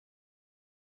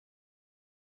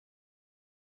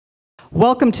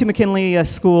Welcome to McKinley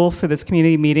School for this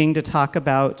community meeting to talk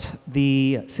about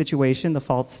the situation, the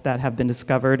faults that have been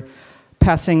discovered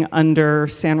passing under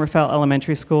San Rafael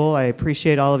Elementary School. I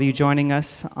appreciate all of you joining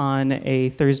us on a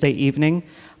Thursday evening.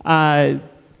 Have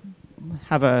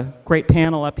a great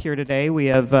panel up here today. We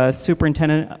have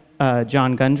Superintendent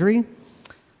John Gundry,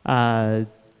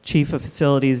 Chief of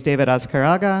Facilities David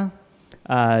Azcárraga,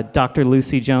 Dr.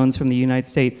 Lucy Jones from the United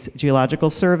States Geological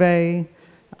Survey,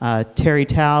 Terry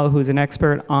Tao, who's an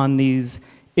expert on these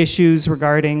issues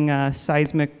regarding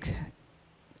seismic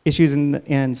issues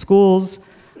in schools,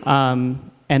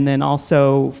 and then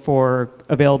also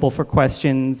available for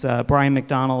questions, Brian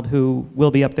McDonald, who will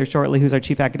be up there shortly, who's our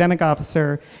Chief Academic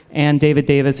Officer, and David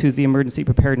Davis, who's the Emergency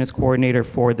Preparedness Coordinator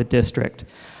for the district.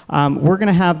 We're going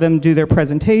to have them do their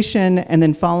presentation, and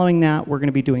then following that, we're going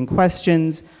to be doing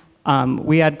questions.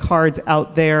 We had cards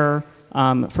out there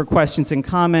for questions and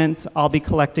comments. I'll be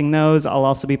collecting those. I'll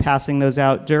also be passing those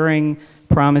out during.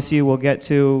 Promise you we'll get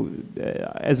to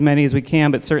as many as we can,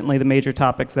 but certainly the major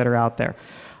topics that are out there.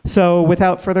 So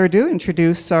without further ado,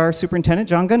 introduce our Superintendent,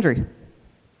 John Gundry,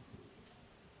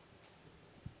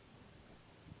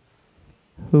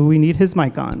 who we need his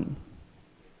mic on.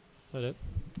 Is that it?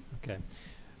 Okay.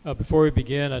 Before we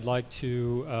begin, I'd like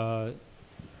to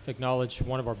acknowledge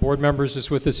one of our board members is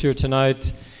with us here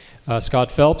tonight.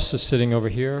 Scott Phelps is sitting over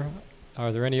here.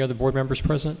 Are there any other board members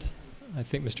present? I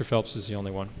think Mr. Phelps is the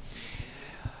only one.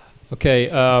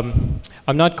 Okay,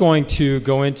 I'm not going to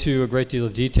go into a great deal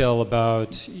of detail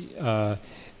about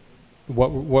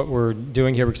what we're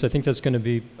doing here, because I think that's going to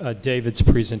be David's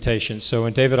presentation. So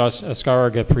when David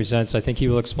Azcárraga presents, I think he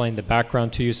will explain the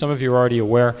background to you. Some of you are already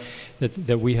aware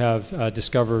that we have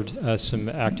discovered some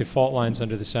active fault lines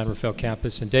under the San Rafael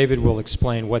campus, and David will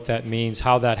explain what that means,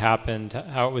 how that happened,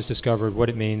 how it was discovered, what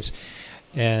it means,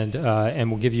 and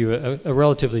we'll give you a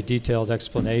relatively detailed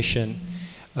explanation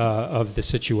of the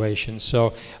situation.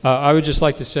 So I would just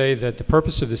like to say that the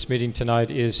purpose of this meeting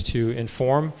tonight is to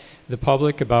inform the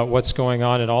public about what's going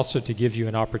on, and also to give you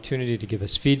an opportunity to give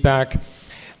us feedback,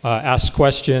 ask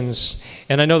questions.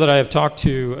 And I know that I have talked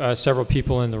to several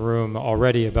people in the room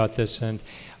already about this, and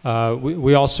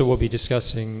we also will be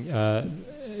discussing,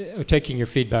 taking your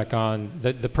feedback on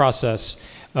the process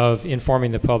of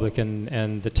informing the public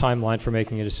and the timeline for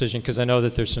making a decision, because I know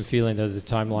that there's some feeling that the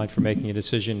timeline for making a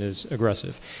decision is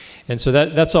aggressive. And so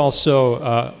that's also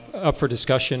up for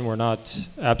discussion. We're not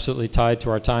absolutely tied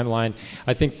to our timeline.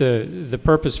 I think the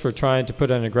purpose for trying to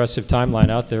put an aggressive timeline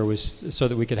out there was so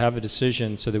that we could have a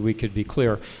decision, so that we could be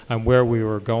clear on where we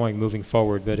were going moving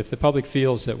forward. But if the public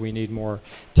feels that we need more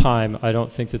time, I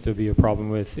don't think that there'll be a problem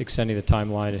with extending the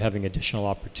timeline and having additional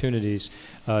opportunities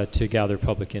to gather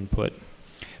public input.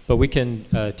 But we can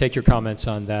take your comments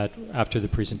on that after the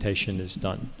presentation is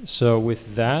done. So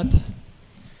with that,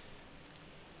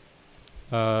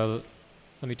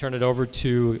 let me turn it over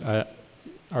to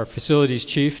our facilities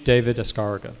chief, David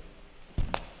Azcárraga.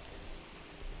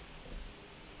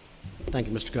 Thank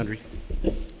you, Mr. Gundry.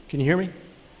 Can you hear me?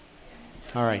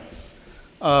 All right.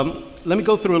 Let me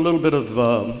go through a little bit of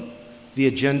the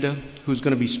agenda, who's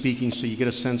going to be speaking, so you get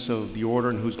a sense of the order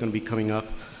and who's going to be coming up.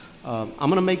 I'm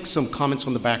going to make some comments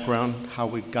on the background, how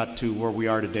we got to where we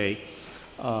are today.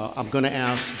 I'm going to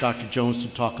ask Dr. Jones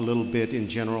to talk a little bit in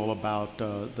general about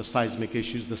the seismic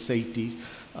issues, the safeties.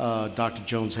 Dr.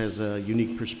 Jones has a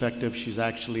unique perspective. She's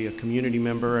actually a community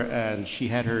member, and she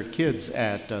had her kids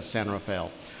at San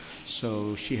Rafael.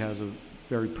 So she has a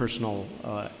very personal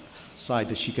side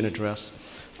that she can address.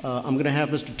 I'm going to have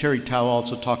Mr. Terry Tao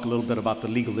also talk a little bit about the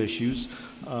legal issues.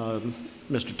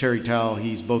 Mr. Terry Tao,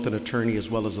 he's both an attorney as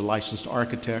well as a licensed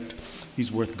architect.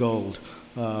 He's worth gold.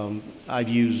 I've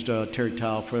used Terry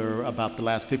Tao for about the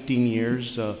last 15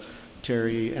 years.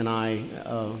 Terry and I,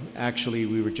 actually,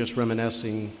 we were just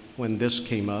reminiscing when this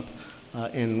came up.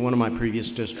 In one of my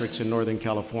previous districts in Northern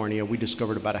California, we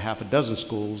discovered about a half a dozen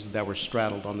schools that were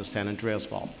straddled on the San Andreas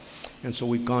Fault. And so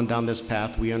we've gone down this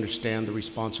path. We understand the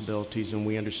responsibilities, and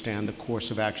we understand the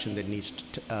course of action that needs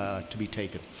to be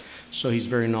taken. So he's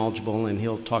very knowledgeable, and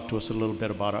he'll talk to us a little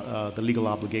bit about the legal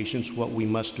obligations, what we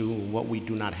must do and what we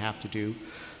do not have to do,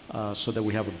 so that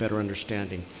we have a better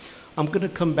understanding. I'm going to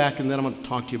come back, and then I'm going to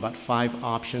talk to you about 5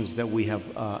 options that we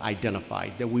have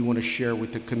identified that we want to share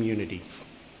with the community.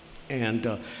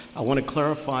 And I want to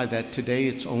clarify that today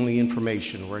it's only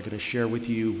information. We're going to share with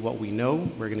you what we know.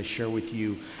 We're going to share with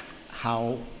you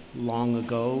how long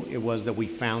ago it was that we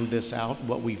found this out,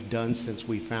 what we've done since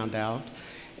we found out.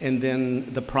 and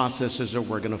then the processes that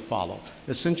we're going to follow.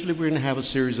 Essentially, we're going to have a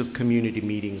series of community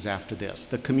meetings after this.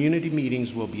 The community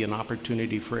meetings will be an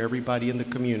opportunity for everybody in the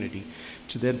community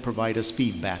to then provide us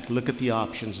feedback, look at the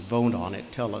options, vote on it,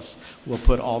 tell us. We'll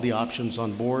put all the options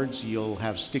on boards. You'll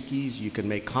have stickies. You can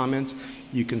make comments.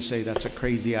 You can say that's a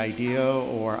crazy idea,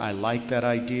 or I like that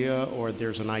idea, or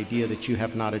there's an idea that you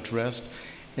have not addressed.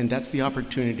 And that's the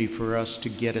opportunity for us to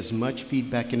get as much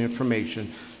feedback and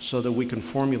information so that we can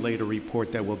formulate a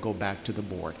report that will go back to the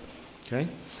board. Okay?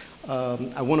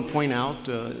 I want to point out,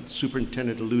 the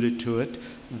superintendent alluded to it,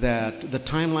 that the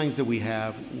timelines that we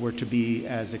have were to be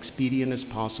as expedient as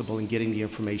possible in getting the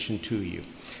information to you.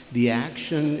 The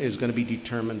action is going to be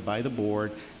determined by the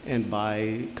board and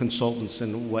by consultants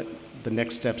and what the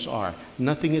next steps are.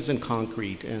 Nothing is in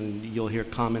concrete, and you'll hear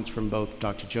comments from both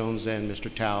Dr. Jones and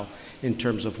Mr. Tao in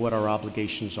terms of what our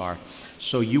obligations are.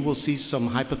 So you will see some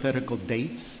hypothetical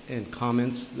dates and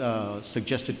comments,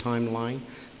 suggested timeline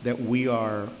that we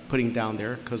are putting down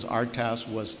there because our task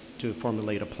was to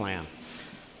formulate a plan.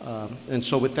 And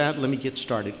so with that, let me get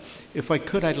started. If I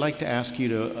could, I'd like to ask you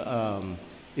to,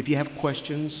 if you have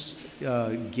questions,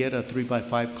 get a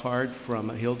 3x5 card from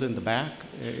Hilda in the back.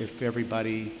 If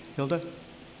everybody, Hilda,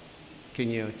 can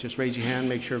you just raise your hand,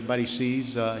 make sure everybody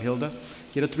sees Hilda?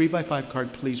 Get a 3x5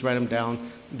 card, please write them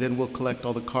down. Then we'll collect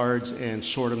all the cards and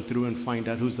sort them through and find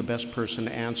out who's the best person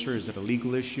to answer. Is it a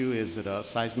legal issue? Is it a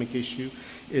seismic issue?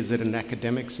 Is it an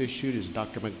academics issue? Is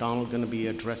Dr. McDonald going to be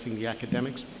addressing the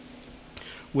academics?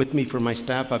 With me for my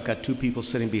staff, I've got two people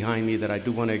sitting behind me that I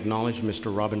do want to acknowledge.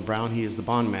 Mr. Robin Brown, he is the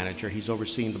bond manager. He's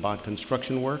overseeing the bond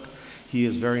construction work. He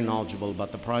is very knowledgeable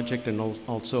about the project. And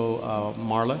also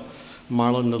Marla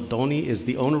Naldoni is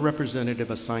the owner representative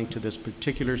assigned to this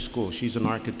particular school. She's an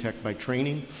architect by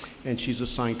training, and she's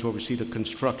assigned to oversee the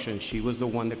construction. She was the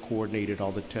one that coordinated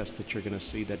all the tests that you're going to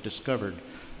see that discovered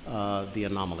the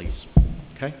anomalies.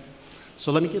 Okay?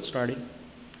 So let me get started.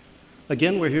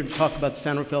 Again, we're here to talk about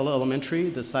San Rafael Elementary,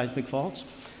 the seismic faults.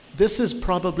 This is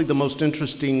probably the most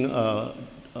interesting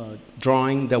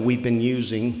drawing that we've been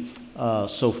using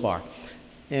so far.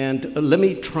 And let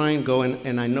me try and go,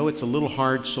 and I know it's a little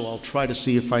hard, so I'll try to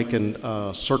see if I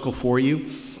can circle for you.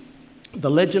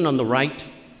 The legend on the right,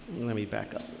 let me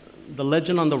back up. The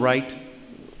legend on the right,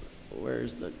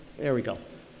 there we go,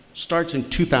 starts in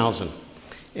 2000.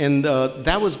 And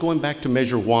that was going back to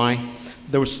Measure Y.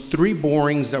 There was 3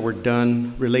 borings that were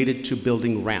done related to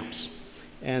building ramps.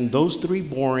 And those 3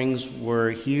 borings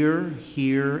were here,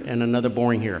 here, and another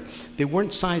boring here. They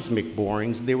weren't seismic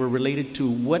borings. They were related to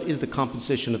what is the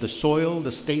composition of the soil.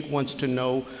 The state wants to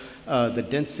know the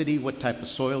density, what type of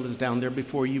soil is down there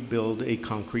before you build a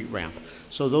concrete ramp.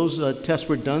 So those tests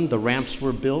were done. The ramps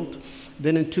were built.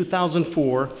 Then in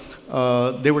 2004,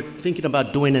 they were thinking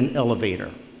about doing an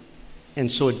elevator. And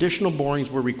so additional borings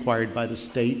were required by the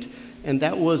state. And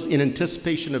that was in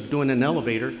anticipation of doing an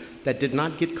elevator that did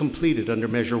not get completed under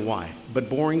Measure Y. But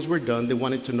borings were done. They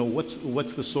wanted to know what's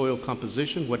the soil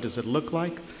composition, what does it look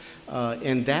like,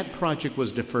 and that project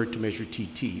was deferred to Measure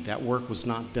TT. That work was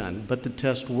not done, but the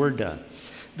tests were done.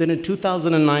 Then in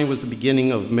 2009 was the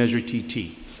beginning of Measure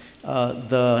TT.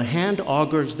 The hand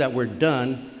augers that were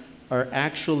done are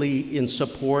actually in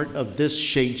support of this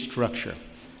shade structure.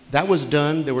 That was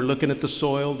done. They were looking at the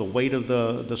soil, the weight of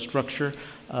the structure.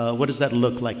 What does that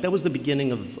look like? That was the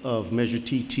beginning of Measure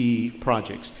TT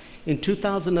projects. In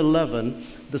 2011,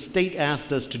 the state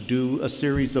asked us to do a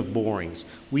series of borings.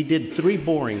 We did 3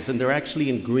 borings, and they're actually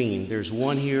in green. There's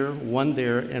one here, one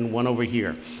there, and one over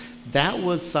here. That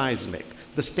was seismic.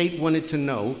 The state wanted to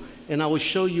know, and I will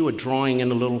show you a drawing in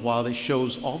a little while that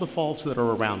shows all the faults that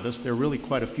are around us. There are really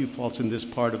quite a few faults in this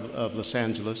part of Los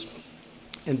Angeles.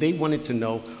 And they wanted to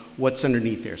know what's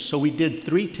underneath there. So we did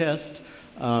 3 tests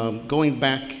going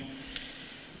back,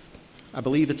 I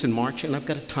believe it's in March, and I've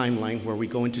got a timeline where we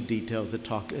go into details that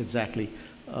talk exactly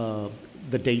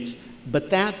the dates. But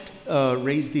that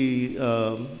raised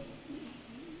the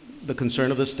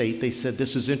concern of the state. They said,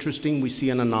 this is interesting, we see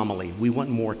an anomaly, we want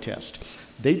more tests.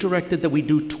 They directed that we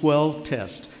do 12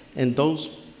 tests, and those,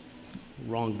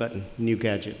 wrong button, new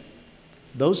gadget.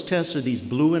 Those tests are these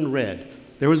blue and red.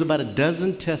 There was about a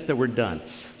dozen tests that were done.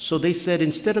 So they said,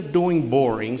 instead of doing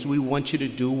borings, we want you to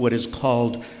do what is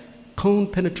called cone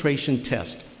penetration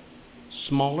test.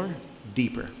 Smaller,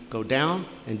 deeper. Go down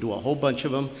and do a whole bunch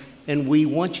of them. And we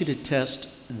want you to test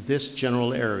this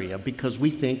general area because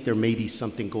we think there may be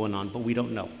something going on, but we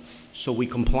don't know. So we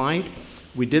complied.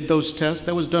 We did those tests.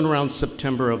 That was done around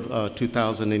September of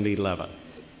 2011.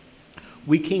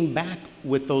 We came back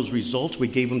with those results. We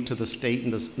gave them to the state,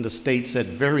 and the state said,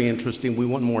 very interesting, we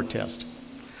want more tests.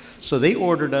 So they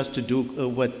ordered us to do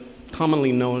what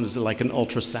commonly known as like an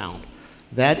ultrasound.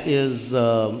 That is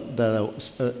the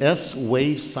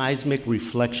S-wave seismic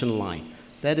reflection line.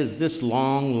 That is this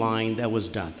long line that was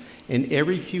done. And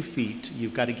every few feet,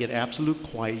 you've got to get absolute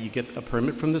quiet. You get a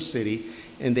permit from the city,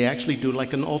 and they actually do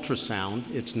like an ultrasound.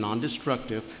 It's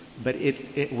non-destructive, but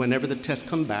whenever the test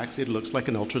comes back, it looks like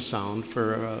an ultrasound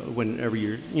for whenever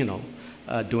you're,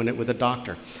 doing it with a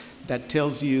doctor. That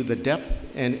tells you the depth,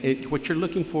 and what you're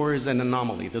looking for is an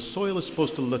anomaly. The soil is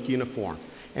supposed to look uniform,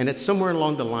 and it's somewhere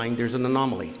along the line there's an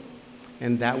anomaly,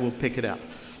 and that will pick it up.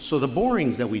 So the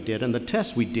borings that we did and the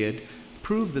tests we did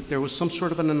proved that there was some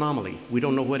sort of an anomaly. We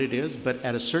don't know what it is, but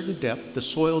at a certain depth, the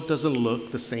soil doesn't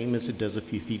look the same as it does a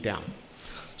few feet down.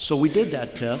 So we did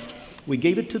that test. We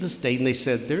gave it to the state, and they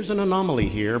said, there's an anomaly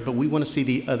here, but we want to see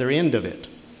the other end of it.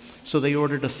 So they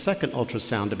ordered a second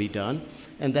ultrasound to be done,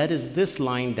 and that is this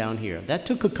line down here. That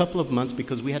took a couple of months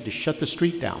because we had to shut the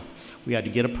street down. We had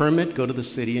to get a permit, go to the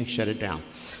city, and shut it down.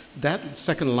 That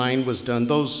second line was done.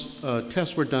 Those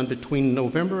tests were done between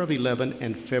November of 11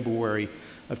 and February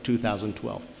of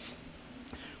 2012.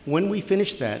 When we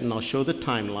finished that, and I'll show the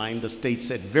timeline, the state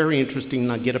said, very interesting,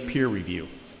 now get a peer review.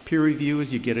 Peer review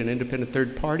is you get an independent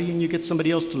third party and you get somebody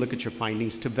else to look at your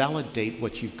findings to validate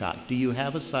what you've got. Do you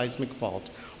have a seismic fault,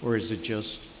 or is it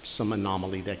just some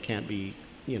anomaly that can't be,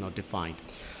 defined?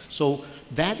 So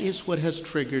that is what has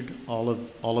triggered all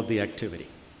of the activity.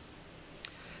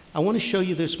 I want to show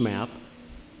you this map.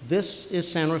 This is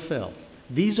San Rafael.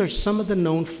 These are some of the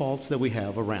known faults that we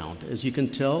have around. As you can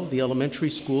tell, the elementary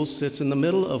school sits in the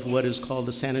middle of what is called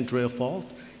the San Andrea Fault.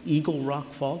 Eagle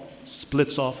Rock Fault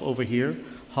splits off over here.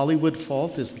 Hollywood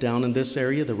Fault is down in this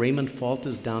area. The Raymond Fault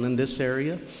is down in this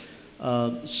area.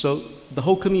 So the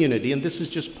whole community, and this is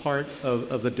just part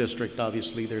of the district,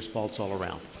 obviously, there's faults all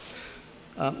around.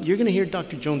 You're going to hear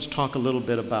Dr. Jones talk a little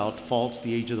bit about faults,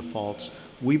 the age of the faults.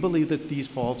 We believe that these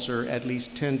faults are at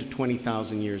least 10 to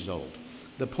 20,000 years old.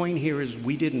 The point here is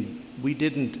we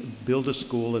didn't build a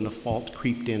school and a fault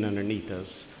creeped in underneath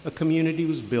us. A community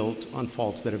was built on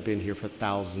faults that have been here for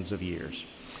thousands of years.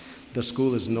 The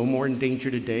school is no more in danger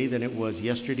today than it was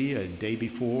yesterday, a day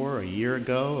before, a year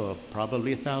ago, or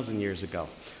probably 1,000 years ago.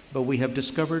 But we have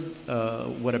discovered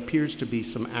what appears to be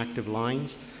some active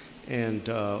lines, and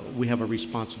we have a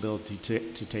responsibility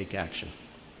to take action.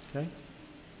 Okay?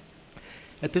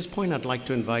 At this point, I'd like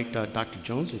to invite Dr.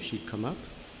 Jones, if she'd come up.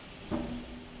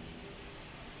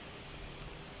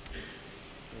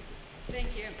 Thank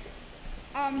you.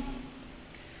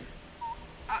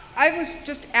 I was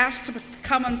just asked to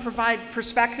come and provide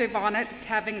perspective on it,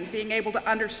 being able to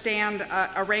understand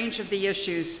a range of the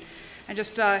issues. And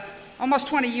just almost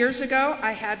 20 years ago,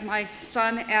 I had my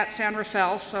son at San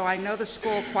Rafael, so I know the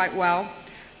school quite well.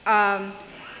 I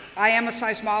am a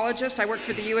seismologist. I work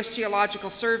for the U.S. Geological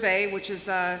Survey, which is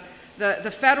the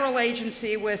federal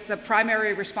agency with the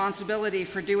primary responsibility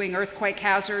for doing earthquake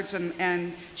hazards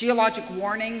and geologic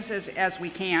warnings as we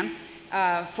can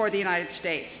for the United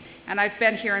States. And I've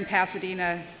been here in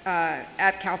Pasadena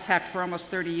at Caltech for almost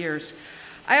 30 years.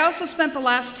 I also spent the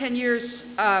last 10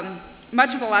 years,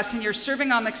 much of the last 10 years,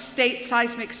 serving on the State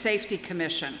Seismic Safety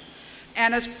Commission.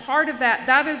 And as part of that,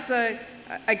 that is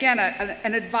again,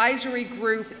 an advisory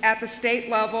group at the state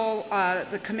level.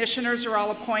 The commissioners are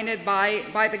all appointed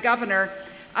by the governor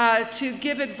to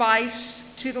give advice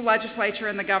to the legislature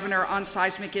and the governor on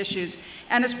seismic issues.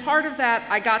 And as part of that,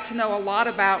 I got to know a lot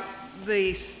about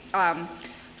the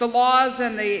laws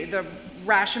and the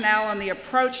rationale and the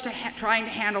approach to trying to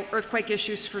handle earthquake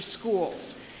issues for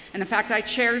schools. And in fact, I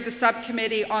chaired the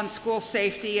subcommittee on school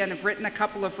safety and have written a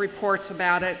couple of reports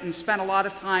about it and spent a lot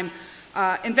of time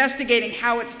investigating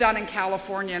how it's done in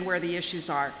California and where the issues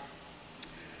are.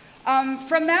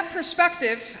 From that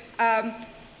perspective,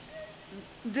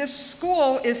 this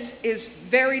school is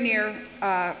very near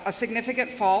a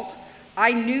significant fault.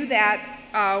 I knew that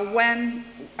when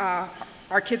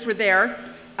our kids were there,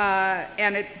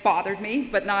 and it bothered me,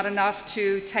 but not enough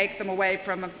to take them away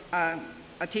from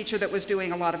a teacher that was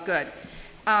doing a lot of good.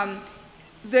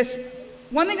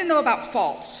 One thing to know about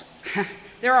faults.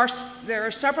 There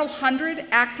are several hundred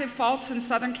active faults in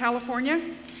Southern California,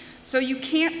 so you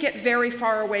can't get very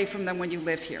far away from them when you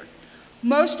live here.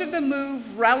 Most of them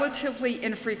move relatively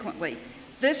infrequently.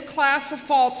 This class of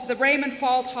faults, the Raymond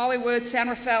Fault, Hollywood, San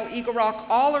Rafael, Eagle Rock,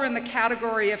 all are in the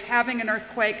category of having an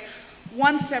earthquake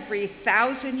once every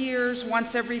 1,000 years,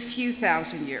 once every few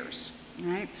thousand years.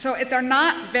 Right? So they're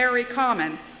not very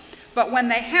common, but when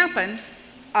they happen,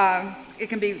 it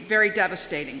can be very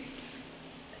devastating.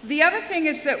 The other thing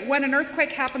is that when an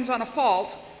earthquake happens on a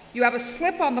fault, you have a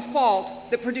slip on the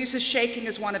fault that produces shaking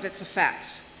as one of its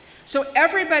effects. So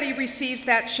everybody receives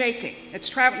that shaking. It's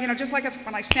traveling, you know, just like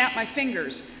when I snap my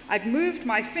fingers. I've moved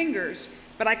my fingers,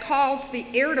 but I cause the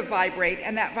air to vibrate,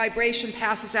 and that vibration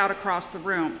passes out across the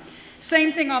room.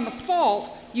 Same thing on the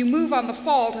fault. You move on the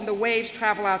fault, and the waves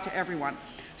travel out to everyone.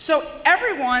 So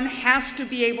everyone has to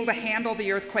be able to handle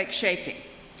the earthquake shaking.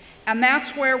 And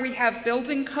that's where we have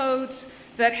building codes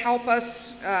that help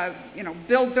us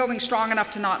build buildings strong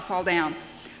enough to not fall down.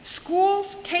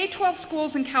 Schools, K-12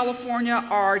 schools in California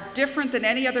are different than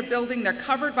any other building. They're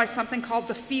covered by something called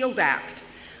the Field Act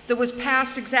that was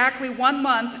passed exactly 1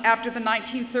 month after the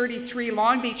 1933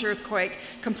 Long Beach earthquake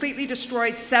completely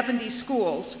destroyed 70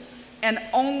 schools and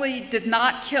only did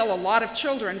not kill a lot of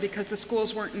children because the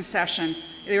schools weren't in session.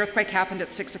 The earthquake happened at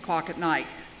 6 o'clock at night.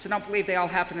 So don't believe they all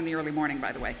happened in the early morning,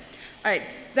 by the way. All right,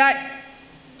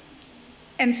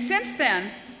 and since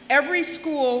then, every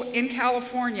school in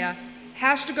California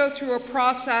has to go through a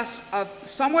process of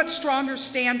somewhat stronger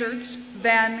standards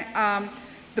than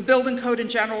the building code in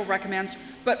general recommends,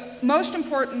 but most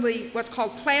importantly, what's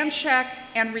called plan check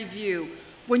and review.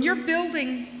 When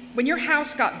your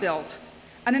house got built,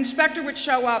 an inspector would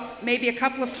show up maybe a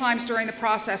couple of times during the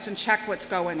process and check what's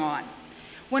going on.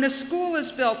 When a school is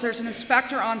built, there's an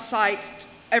inspector on site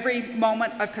every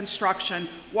moment of construction,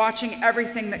 watching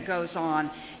everything that goes on.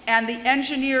 And the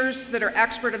engineers that are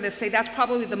expert in this say that's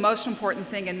probably the most important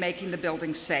thing in making the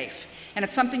building safe. And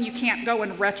it's something you can't go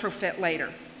and retrofit later.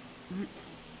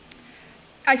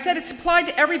 I said it's applied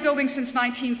to every building since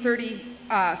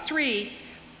 1933.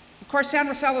 Of course, San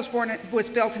Rafael was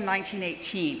built in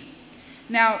 1918.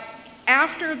 Now,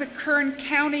 after the Kern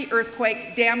County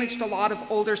earthquake damaged a lot of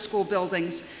older school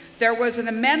buildings, there was an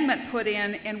amendment put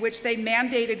in which they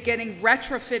mandated getting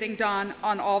retrofitting done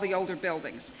on all the older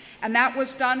buildings. And that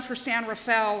was done for San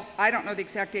Rafael, I don't know the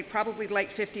exact date, probably late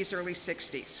 50s, early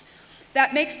 60s.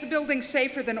 That makes the building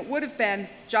safer than it would have been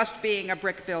just being a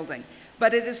brick building.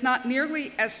 But it is not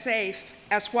nearly as safe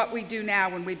as what we do now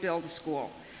when we build a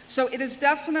school. So it is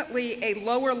definitely a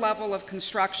lower level of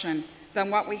construction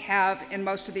than what we have in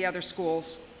most of the other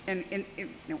schools in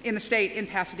the state, in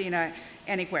Pasadena,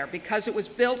 anywhere, because it was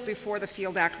built before the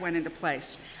Field Act went into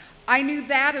place. I knew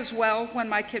that as well when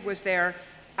my kid was there.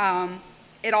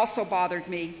 It also bothered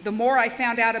me. The more I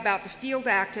found out about the Field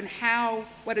Act and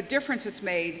what a difference it's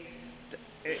made,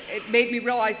 it made me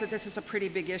realize that this is a pretty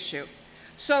big issue.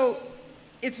 So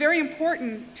it's very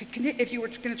important to, if you were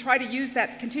going to try to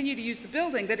continue to use the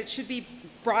building, that it should be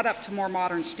brought up to more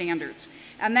modern standards.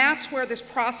 And that's where this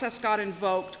process got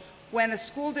invoked. When a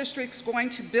school district's going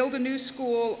to build a new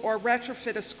school or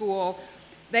retrofit a school,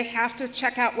 they have to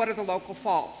check out what are the local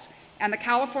faults. And the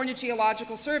California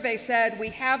Geological Survey said, we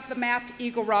have the mapped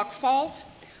Eagle Rock Fault.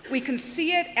 We can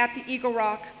see it at the Eagle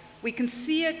Rock. We can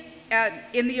see it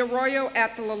in the Arroyo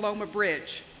at the La Loma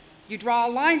Bridge. You draw a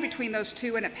line between those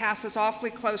two and it passes awfully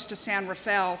close to San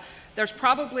Rafael. There's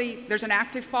an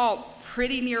active fault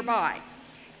pretty nearby.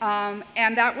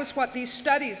 And that was what these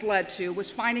studies led to,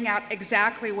 was finding out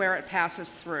exactly where it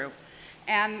passes through.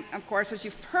 And of course, as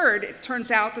you've heard, it turns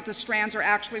out that the strands are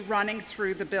actually running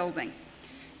through the building.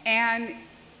 And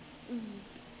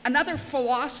another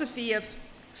philosophy of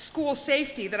school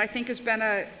safety that I think has been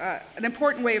an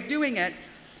important way of doing it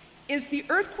is the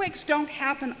earthquakes don't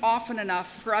happen often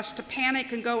enough for us to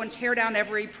panic and go and tear down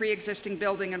every pre-existing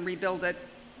building and rebuild it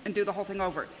and do the whole thing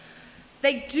over.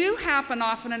 They do happen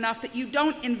often enough that you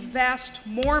don't invest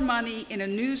more money in a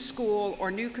new school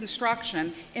or new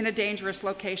construction in a dangerous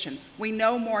location. We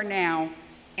know more now,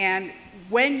 and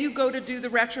when you go to do the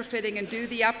retrofitting and do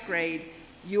the upgrade,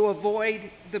 you avoid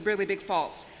the really big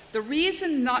faults. The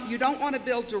reason you don't want to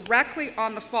build directly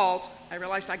on the fault, I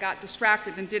realized I got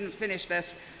distracted and didn't finish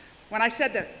this. When I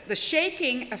said that the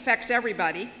shaking affects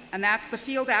everybody, and that's the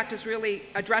Field Act really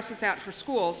addresses that for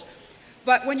schools,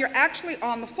 but when you're actually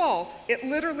on the fault, it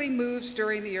literally moves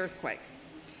during the earthquake.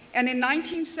 And in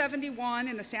 1971,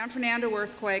 in the San Fernando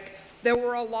earthquake, there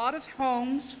were a lot of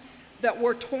homes that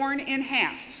were torn in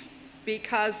half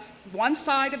because one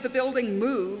side of the building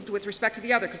moved with respect to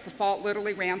the other because the fault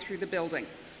literally ran through the building.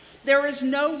 There is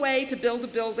no way to build a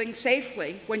building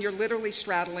safely when you're literally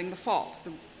straddling the fault.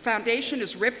 The foundation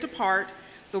is ripped apart,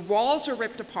 the walls are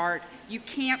ripped apart, you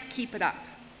can't keep it up,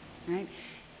 right?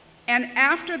 And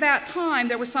after that time,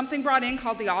 there was something brought in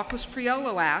called the Aquas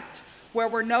Priolo Act, where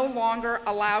we're no longer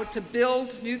allowed to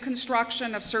build new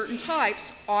construction of certain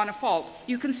types on a fault.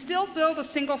 You can still build a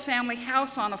single-family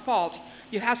house on a fault.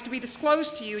 It has to be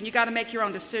disclosed to you, and you got to make your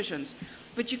own decisions.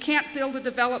 But you can't build a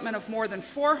development of more than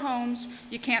 4 homes,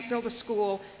 you can't build a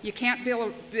school, you can't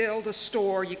build a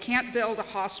store, you can't build a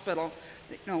hospital.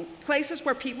 Places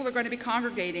where people are going to be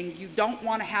congregating, you don't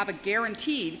want to have a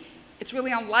guaranteed It's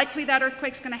really unlikely that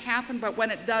earthquake's going to happen, but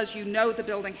when it does, you know the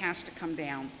building has to come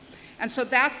down. And so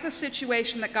that's the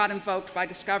situation that got invoked by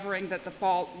discovering that the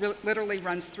fault literally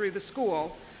runs through the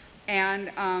school.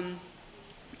 And,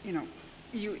 you know,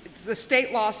 the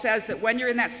state law says that when you're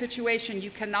in that situation,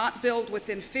 you cannot build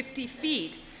within 50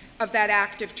 feet of that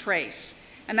active trace.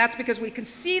 And that's because we can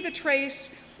see the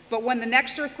trace, but when the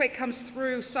next earthquake comes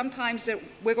through, sometimes it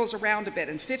wiggles around a bit.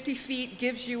 And 50 feet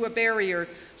gives you a barrier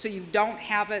so you don't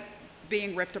have it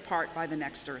being ripped apart by the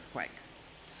next earthquake.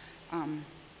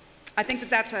 I think that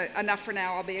that's enough for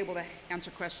now. I'll be able to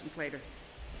answer questions later.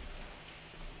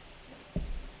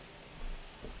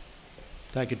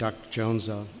 Thank you, Dr. Jones.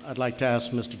 I'd like to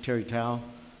ask Mr. Terry Tao.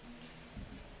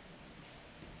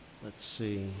 Let's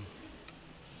see.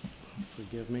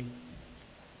 Forgive me.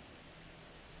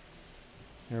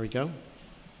 There we go.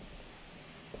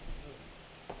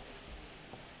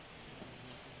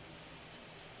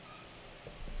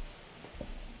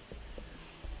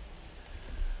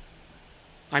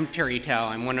 I'm Terry Tao.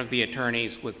 I'm one of the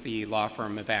attorneys with the law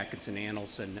firm of Atkinson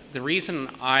Annelson. The reason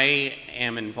I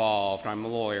am involved, I'm a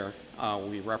lawyer.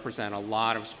 We represent a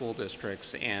lot of school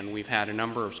districts, and we've had a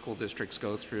number of school districts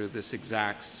go through this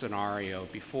exact scenario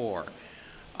before.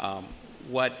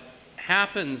 What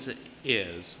happens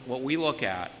is, what we look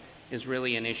at is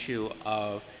really an issue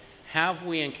of, have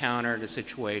we encountered a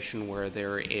situation where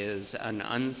there is an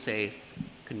unsafe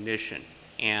condition?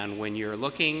 And when you're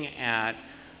looking at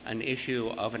an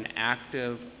issue of an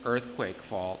active earthquake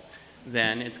fault,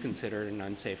 then it's considered an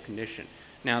unsafe condition.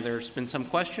 Now, there's been some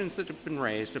questions that have been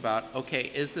raised about,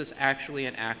 okay, is this actually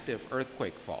an active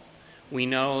earthquake fault? We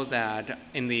know that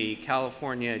in the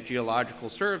California Geological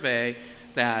Survey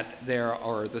that there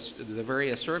are the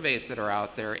various surveys that are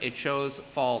out there, it shows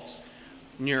faults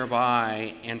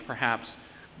nearby and perhaps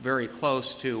very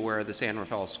close to where the San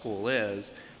Rafael School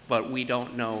is, but we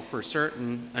don't know for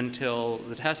certain until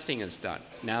the testing is done.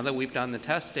 Now that we've done the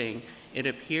testing, it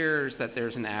appears that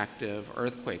there's an active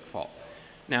earthquake fault.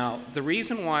 Now, the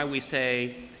reason why we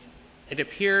say it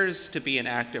appears to be an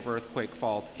active earthquake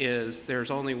fault is there's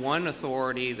only one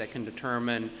authority that can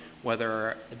determine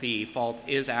whether the fault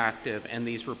is active, and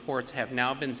these reports have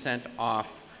now been sent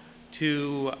off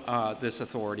to this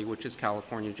authority, which is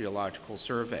California Geological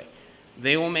Survey.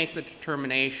 They will make the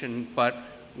determination, but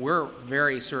we're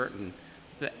very certain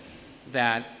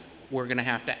that we're going to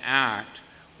have to act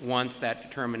once that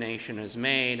determination is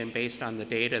made, and based on the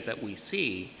data that we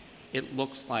see, it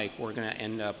looks like we're going to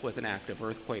end up with an active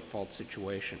earthquake fault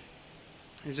situation.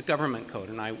 There's a government code,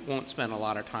 and I won't spend a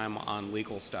lot of time on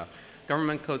legal stuff.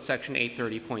 Government Code Section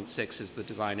 830.6 is the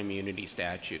design immunity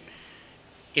statute.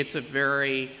 It's a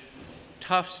very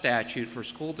tough statute for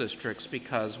school districts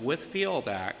because with Field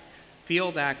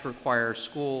Act requires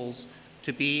schools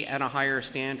to be at a higher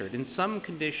standard. In some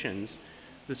conditions,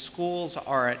 the schools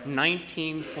are at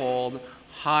 19-fold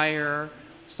higher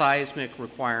seismic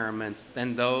requirements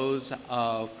than those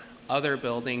of other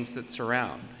buildings that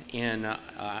surround.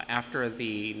 After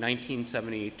the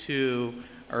 1972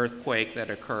 earthquake that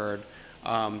occurred,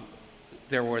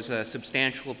 there was a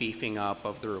substantial beefing up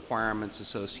of the requirements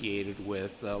associated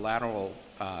with the lateral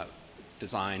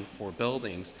design for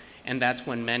buildings, and that's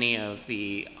when many of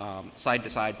the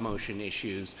side-to-side motion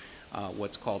issues,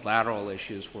 what's called lateral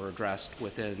issues, were addressed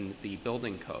within the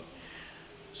building code.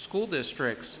 School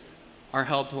districts are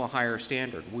held to a higher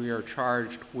standard. We are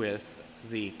charged with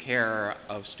the care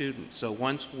of students. So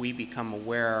once we become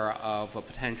aware of a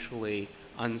potentially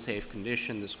unsafe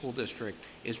condition, the school district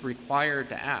is required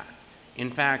to act. In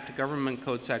fact, Government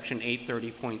Code Section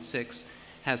 830.6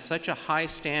 has such a high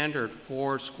standard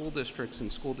for school districts and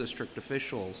school district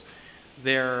officials,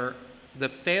 the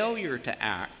failure to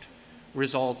act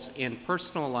results in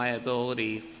personal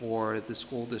liability for the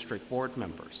school district board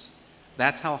members.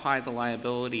 That's how high the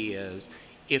liability is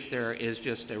if there is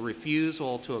just a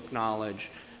refusal to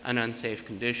acknowledge an unsafe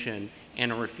condition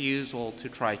and a refusal to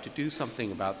try to do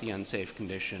something about the unsafe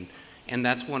condition. And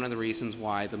that's one of the reasons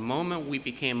why the moment we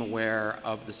became aware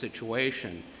of the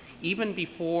situation, even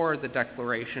before the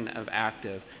declaration of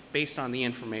active, based on the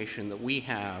information that we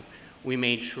have, we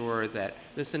made sure that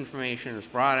this information is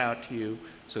brought out to you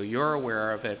so you're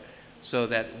aware of it, so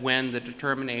that when the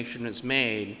determination is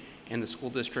made and the school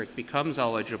district becomes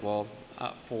eligible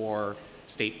for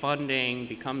state funding,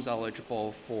 becomes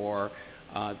eligible for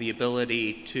the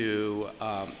ability to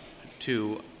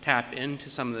tap into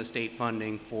some of the state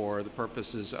funding for the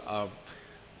purposes of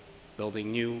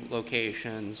building new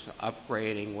locations,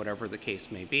 upgrading, whatever the case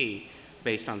may be,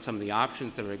 based on some of the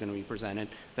options that are going to be presented,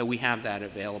 that we have that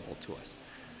available to us.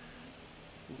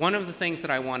 One of the things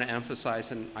that I want to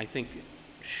emphasize, and I think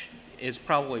is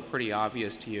probably pretty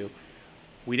obvious to you,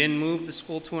 We didn't move the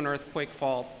school to an earthquake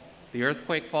fault. The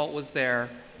earthquake fault was there.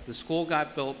 The school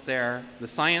got built there. The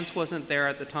science wasn't there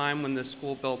at the time when the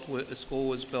school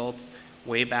was built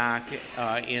way back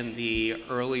in the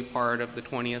early part of the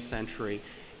 20th century.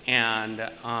 And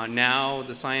now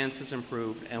the science has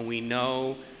improved, and we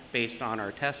know based on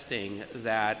our testing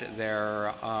that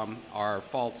there are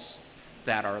faults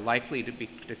that are likely to be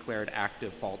declared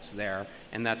active faults there,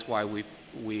 and that's why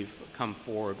we've come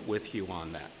forward with you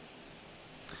on that.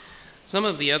 Some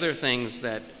of the other things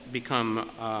that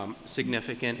become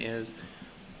significant is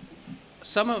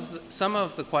some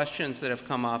of the questions that have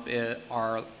come up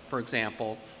are, for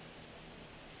example,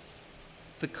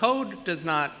 the code does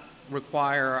not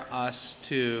require us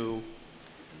to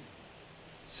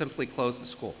simply close the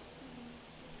school.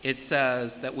 It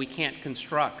says that we can't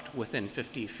construct within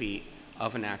 50 feet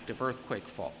of an active earthquake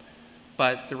fault.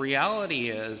 But the reality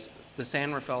is the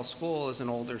San Rafael school is an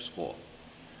older school.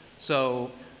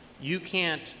 So you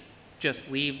can't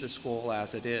just leave the school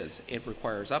as it is. It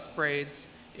requires upgrades,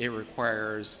 it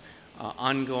requires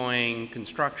ongoing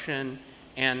construction,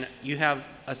 and you have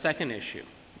a second issue.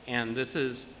 And this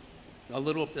is a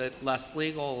little bit less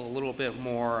legal, a little bit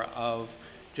more of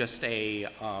just a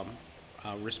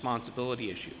responsibility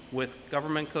issue. With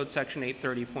Government Code Section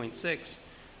 830.6,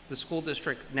 the school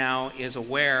district now is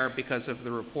aware, because of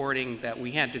the reporting that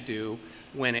we had to do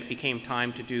when it became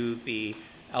time to do the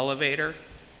elevator,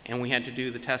 and we had to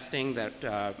do the testing that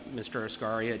Mr.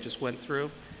 Ascaria just went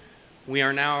through. We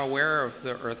are now aware of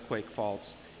the earthquake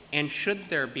faults, and should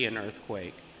there be an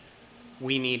earthquake,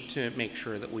 we need to make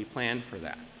sure that we plan for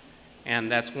that.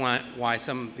 And that's why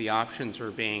some of the options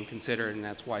are being considered, and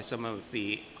that's why some of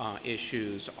the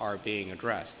issues are being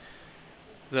addressed.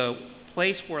 The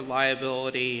place where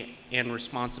liability and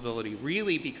responsibility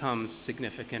really becomes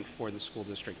significant for the school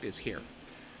district is here.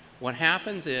 What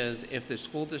happens is, if the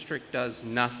school district does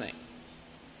nothing,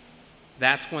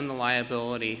 that's when the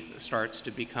liability starts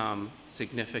to become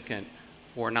significant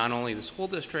for not only the school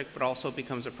district, but also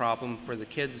becomes a problem for the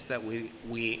kids that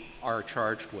we are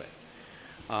charged with.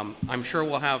 I'm sure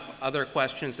we'll have other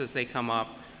questions as they come up.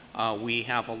 We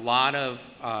have a lot of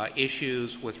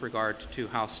issues with regard to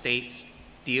how states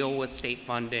deal with state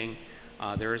funding.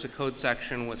 There is a code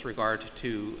section with regard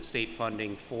to state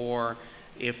funding for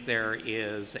if there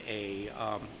is a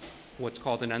what's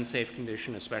called an unsafe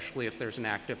condition, especially if there's an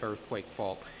active earthquake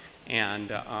fault.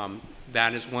 And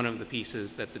that is one of the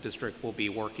pieces that the district will be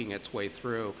working its way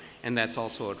through, and that's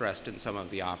also addressed in some of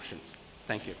the options.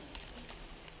 Thank you.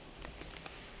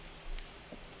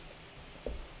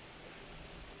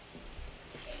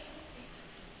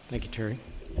 Thank you, Terry.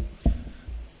 A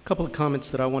couple of comments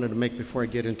that I wanted to make before I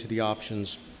get into the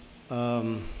options.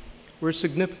 We're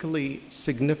significantly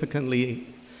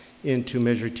into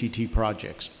Measure TT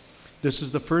projects. This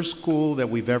is the first school that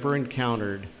we've ever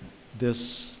encountered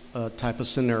this type of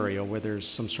scenario where there's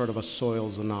some sort of a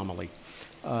soils anomaly.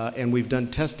 And we've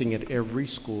done testing at every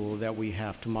school that we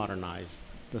have to modernize.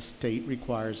 The state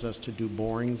requires us to do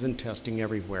borings and testing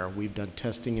everywhere. We've done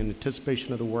testing in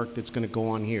anticipation of the work that's going to go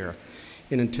on here.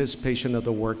 In anticipation of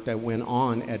the work that went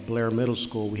on at Blair Middle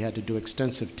School, we had to do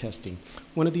extensive testing.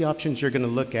 One of the options you're going to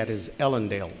look at is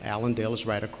Allendale. Allendale is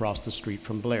right across the street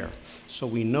from Blair. So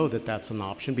we know that that's an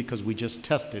option because we just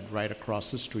tested right across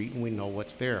the street and we know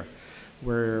what's there.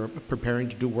 We're preparing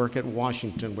to do work at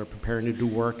Washington. We're preparing to do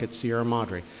work at Sierra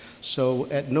Madre. So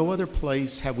at no other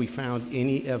place have we found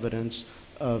any evidence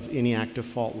of any active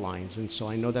fault lines. And so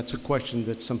I know that's a question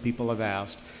that some people have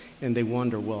asked. And they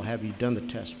wonder, well, have you done the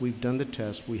test? We've done the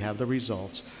test. We have the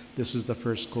results. This is the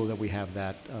first school that we have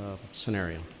that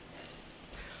scenario.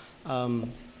 A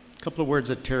couple of words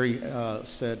that Terry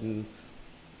said, and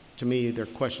to me, they're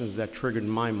questions that triggered in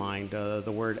my mind.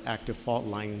 The word active fault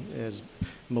line, as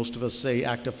most of us say,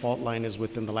 active fault line is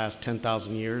within the last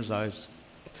 10,000 years. I was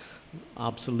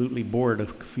absolutely bored a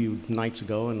few nights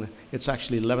ago, and it's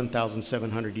actually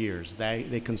 11,700 years.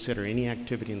 They consider any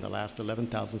activity in the last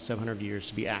 11,700 years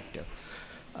to be active.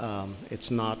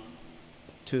 It's not,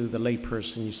 to the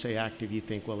layperson, you say active, you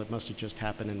think, well, it must have just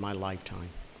happened in my lifetime.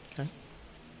 Okay?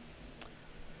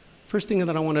 First thing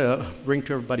that I want to bring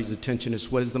to everybody's attention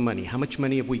is, what is the money? How much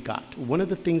money have we got? One of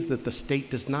the things that the state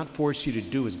does not force you to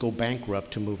do is go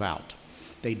bankrupt to move out.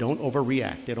 They don't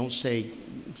overreact. They don't say,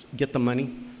 get the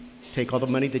money, take all the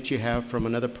money that you have from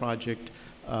another project.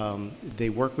 They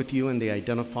work with you and they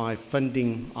identify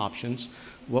funding options.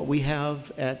 What we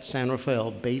have at San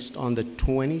Rafael, based on the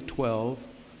 2012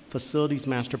 Facilities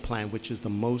Master Plan, which is the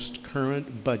most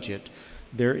current budget,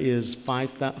 there is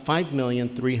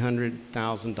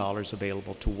 $5,300,000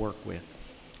 available to work with.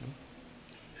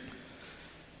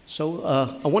 So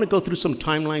I want to go through some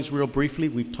timelines real briefly.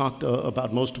 We've talked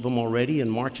about most of them already. In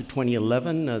March of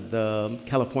 2011, the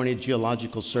California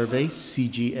Geological Survey,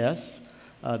 CGS,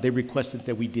 they requested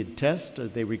that we did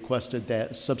test. They requested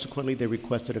that, subsequently, they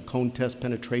requested a cone test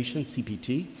penetration,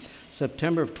 CPT.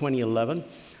 September of 2011,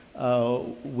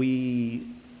 we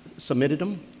submitted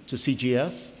them to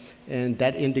CGS, and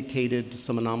that indicated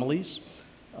some anomalies.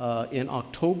 In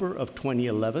October of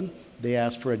 2011, they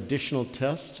asked for additional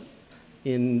tests.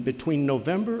 In between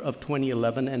November of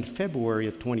 2011 and February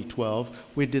of 2012,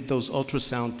 we did those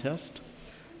ultrasound tests.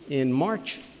 In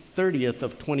March 30th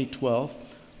of 2012,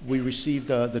 we received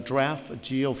the draft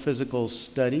geophysical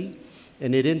study,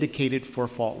 and it indicated 4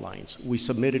 fault lines. We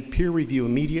submitted peer review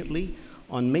immediately.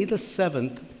 On May the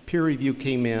 7th, peer review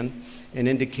came in and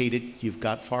indicated you've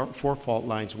got 4 fault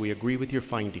lines. We agree with your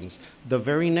findings. The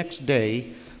very next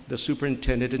day, the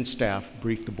superintendent and staff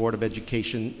briefed the Board of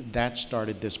Education. That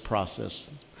started this process.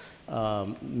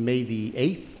 May the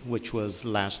 8th, which was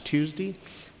last Tuesday,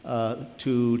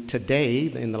 to today,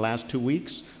 in the last 2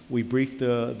 weeks, we briefed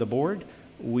the board.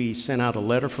 We sent out a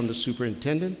letter from the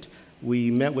superintendent.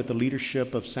 We met with the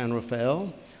leadership of San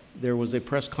Rafael. There was a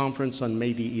press conference on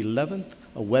May the 11th.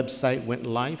 A website went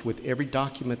live with every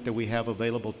document that we have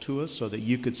available to us so that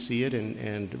you could see it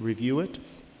and review it.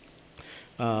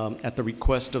 At the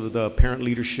request of the parent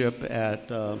leadership at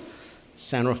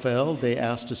San Rafael, they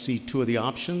asked to see 2 of the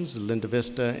options, Linda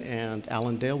Vista and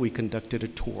Allendale. We conducted a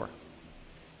tour.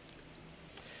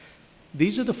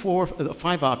 These are the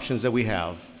 5 options that we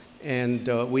have. And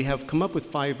we have come up with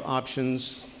 5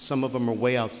 options. Some of them are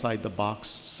way outside the box.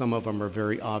 Some of them are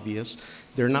very obvious.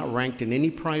 They're not ranked in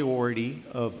any priority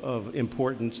of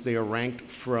importance. They are ranked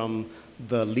from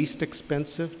the least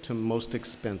expensive to most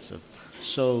expensive.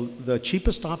 So the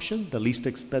cheapest option, the least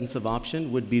expensive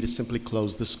option, would be to simply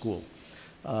close the school.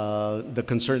 The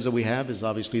concerns that we have is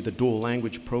obviously the dual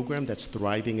language program that's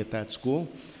thriving at that school.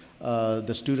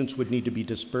 The students would need to be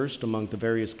dispersed among the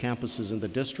various campuses in the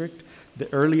district. The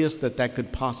earliest that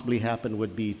could possibly happen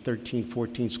would be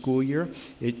 13-14 school year.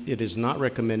 It is not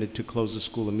recommended to close the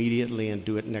school immediately and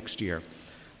do it next year.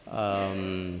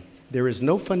 There is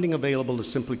no funding available to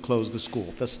simply close the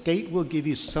school. The state will give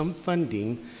you some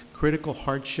funding, critical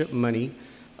hardship money,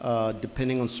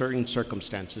 depending on certain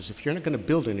circumstances. If you're not going to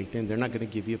build anything, they're not going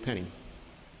to give you a penny.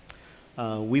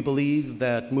 We believe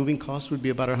that moving costs would be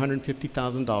about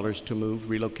 $150,000 to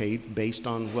relocate, based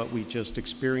on what we just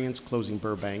experienced closing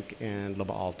Burbank and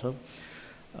Loma Alta.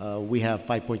 We have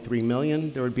 $5.3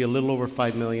 million. There would be a little over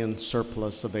 $5 million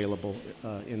surplus available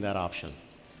in that option.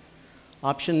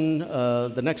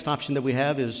 The next option that we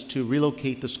have is to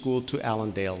relocate the school to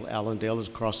Allendale. Allendale is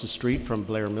across the street from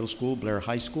Blair Middle School, Blair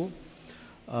High School.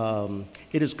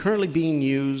 It is currently being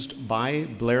used by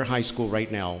Blair High School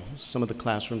right now. Some of the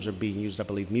classrooms are being used, I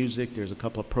believe, music. There's a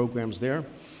couple of programs there.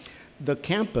 The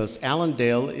campus,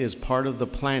 Allendale, is part of the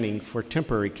planning for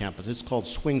temporary campus. It's called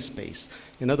Swing Space.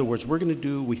 In other words,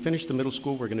 we finished the middle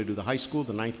school, we're going to do the high school,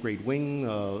 the 9th grade wing,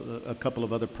 a couple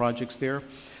of other projects there.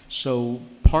 So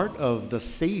part of the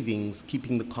savings,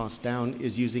 keeping the cost down,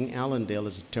 is using Allendale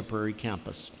as a temporary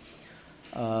campus.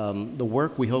 The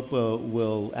work, we hope,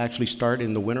 will actually start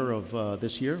in the winter of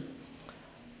this year.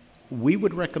 We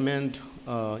would recommend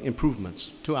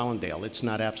improvements to Allendale. It's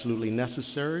not absolutely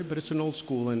necessary, but it's an old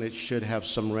school and it should have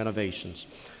some renovations.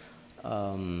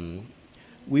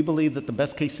 We believe that the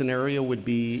best case scenario would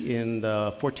be in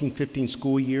the 14-15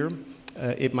 school year.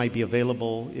 It might be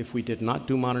available if we did not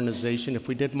do modernization. If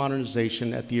we did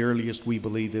modernization, at the earliest, we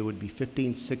believe it would be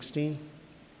 15-16.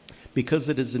 Because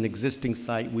it is an existing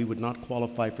site, we would not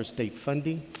qualify for state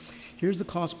funding. Here's the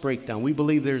cost breakdown. We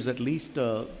believe there's at least,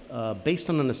 based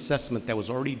on an assessment that was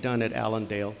already done at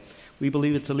Allendale, we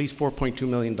believe it's at least $4.2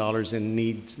 million in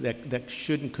needs that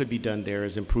should and could be done there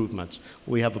as improvements.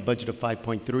 We have a budget of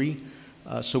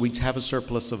 5.3, so we'd have a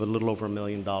surplus of a little over $1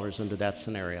 million under that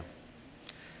scenario.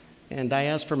 And I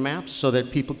asked for maps so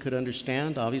that people could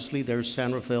understand. Obviously, there's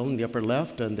San Rafael in the upper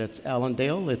left, and that's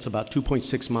Allendale. It's about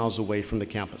 2.6 miles away from the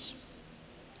campus.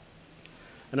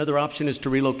 Another option is to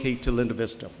relocate to Linda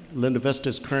Vista. Linda Vista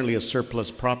is currently a surplus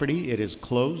property. It is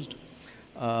closed.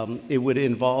 It would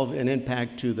involve an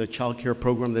impact to the child care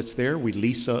program that's there. We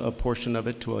lease a portion of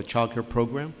it to a child care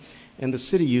program, and the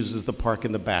city uses the park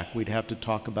in the back. We'd have to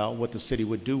talk about what the city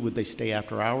would do. Would they stay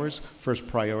after hours? First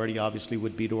priority, obviously,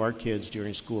 would be to our kids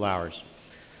during school hours.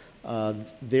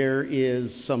 There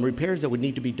is some repairs that would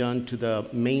need to be done to the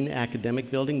main academic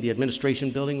building, the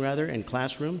administration building, rather, and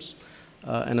classrooms.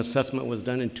 An assessment was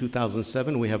done in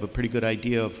 2007. We have a pretty good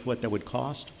idea of what that would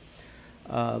cost.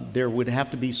 There would have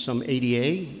to be some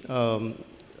ADA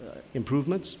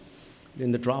improvements.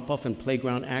 in the drop-off and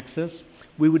playground access,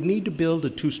 we would need to build a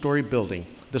two-story building.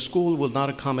 The school will not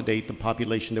accommodate the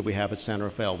population that we have at San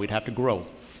Rafael. We'd have to grow.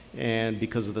 And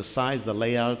because of the size, the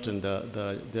layout, and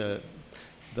the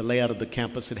layout of the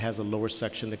campus, it has a lower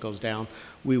section that goes down.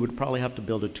 We would probably have to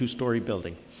build a two-story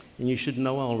building. And you should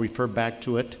know, I'll refer back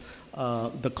to it,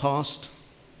 the cost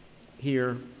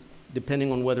here,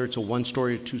 depending on whether it's a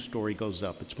one-story or two-story, goes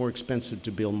up. It's more expensive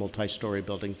to build multi-story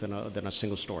buildings than a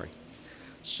single-story.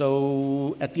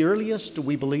 So at the earliest,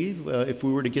 we believe, if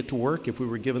we were to get to work, if we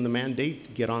were given the mandate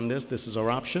to get on this is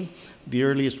our option. The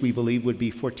earliest we believe would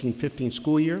be 14-15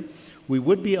 school year. We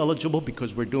would be eligible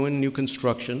because we're doing new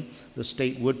construction. The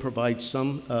state would provide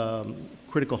some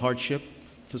critical hardship,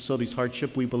 facilities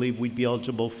hardship. We believe we'd be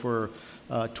eligible for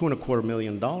 $2.25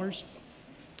 million.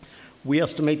 We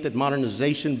estimate that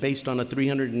modernization based on a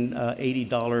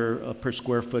 $380 per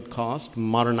square foot cost,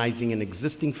 modernizing an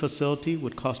existing facility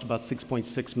would cost about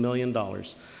 $6.6 million.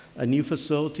 A new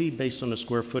facility based on a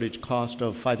square footage cost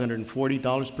of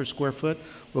 $540 per square foot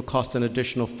will cost an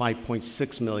additional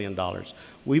 $5.6 million.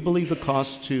 We believe the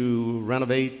cost to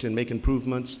renovate and make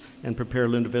improvements and prepare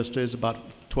Linda Vista is about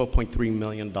 $12.3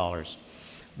 million.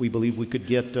 We believe we could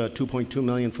get $2.2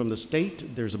 million from the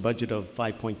state. There's a budget of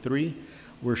 $5.3.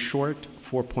 We're short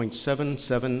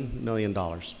 $4.77 million.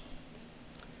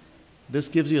 This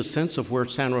gives you a sense of where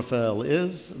San Rafael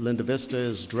is. Linda Vista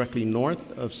is directly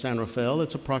north of San Rafael.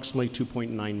 It's approximately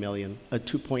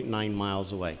 2.9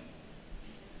 miles away.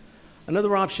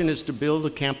 Another option is to build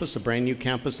a campus, a brand new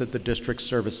campus at the District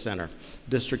Service Center.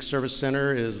 District Service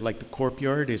Center is like the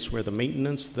courtyard. It's where the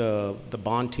maintenance, the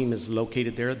bond team is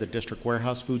located there. The District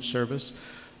Warehouse Food Service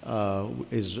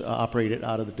is operated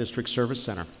out of the District Service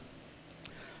Center.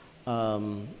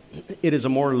 It is a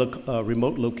more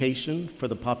remote location for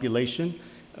the population.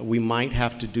 We might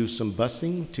have to do some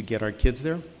busing to get our kids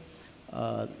there.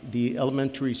 The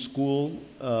elementary school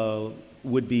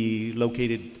would be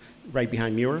located right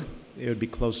behind Muir. It would be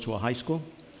close to a high school.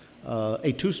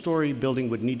 A two-story building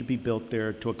would need to be built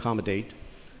there to accommodate.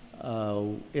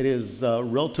 It is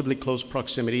relatively close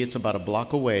proximity. It's about a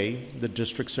block away. The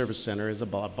District Service Center is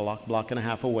about a block and a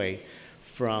half away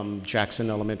from Jackson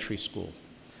Elementary School.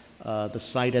 The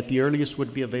site at the earliest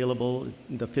would be available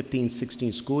in the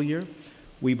 15-16 school year.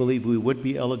 We believe we would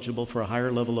be eligible for a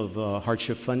higher level of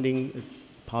hardship funding,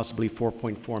 possibly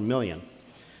 $4.4 million.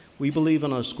 We believe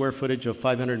on a square footage of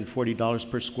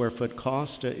 $540 per square foot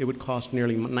cost, it would cost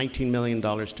nearly $19 million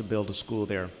to build a school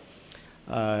there.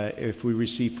 If we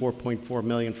receive $4.4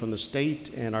 million from the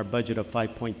state and our budget of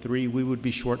 $5.3, we would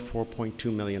be short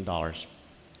 $4.2 million.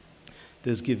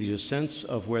 This gives you a sense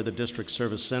of where the District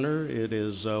Service Center, it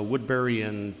is Woodbury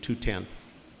and 210.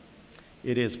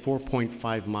 It is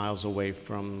 4.5 miles away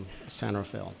from San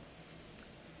Rafael.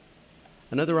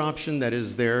 Another option that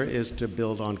is there is to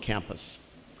build on campus.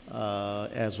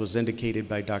 As was indicated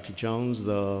by Dr. Jones,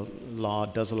 the law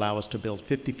does allow us to build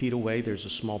 50 feet away. There's a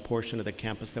small portion of the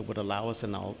campus that would allow us,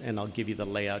 and I'll give you the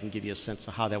layout and give you a sense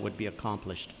of how that would be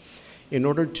accomplished. In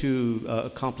order to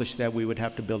accomplish that, we would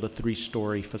have to build a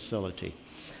three-story facility.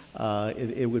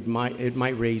 It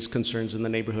might raise concerns in the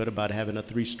neighborhood about having a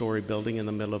three-story building in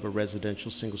the middle of a residential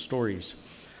single stories.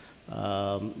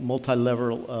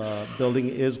 Multi-level building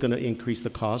is going to increase the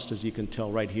cost. As you can tell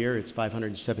right here, it's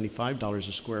 $575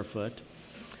 a square foot.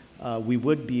 We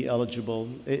would be eligible,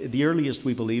 the earliest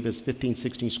we believe is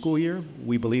 15-16 school year.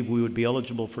 We believe we would be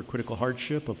eligible for critical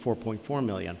hardship of $4.4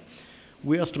 million.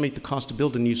 We estimate the cost to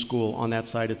build a new school on that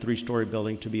side, a three-story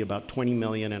building, to be about $20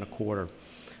 million and a quarter.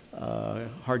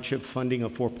 Hardship funding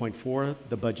of 4.4,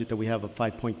 the budget that we have of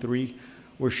 5.3,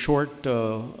 we're short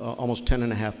almost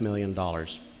 $10.5 million.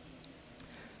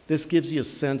 This gives you a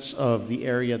sense of the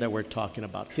area that we're talking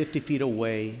about. 50 feet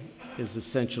away is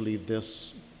essentially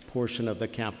this portion of the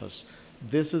campus.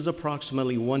 This is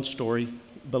approximately one story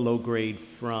below grade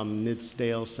from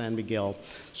Nitsdale, San Miguel.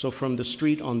 So from the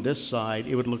street on this side,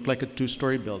 it would look like a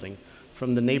two-story building.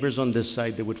 From the neighbors on this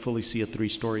side, they would fully see a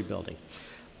three-story building.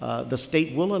 The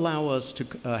state will allow us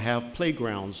to have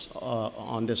playgrounds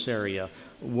on this area.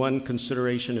 One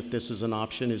consideration, if this is an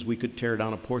option, is we could tear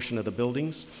down a portion of the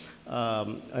buildings.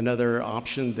 Another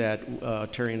option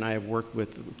that Terry and I have worked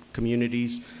with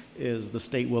communities is the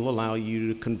state will allow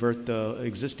you to convert the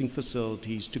existing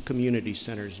facilities to community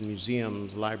centers,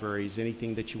 museums, libraries,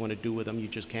 anything that you want to do with them. You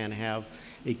just can't have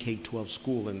a K-12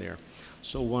 school in there.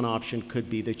 So one option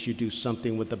could be that you do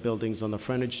something with the buildings on the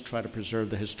frontage, try to preserve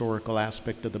the historical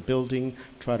aspect of the building,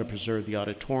 try to preserve the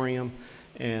auditorium,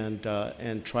 and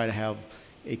try to have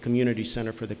a community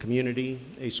center for the community,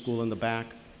 a school in the back,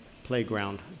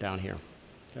 playground down here.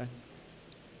 Okay?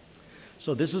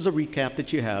 So this is a recap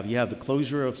that you have. You have the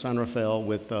closure of San Rafael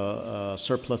with a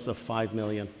surplus of $5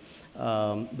 million.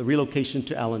 The relocation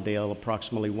to Allendale,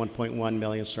 approximately $1.1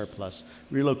 million surplus.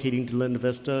 Relocating to Linda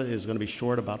Vista is going to be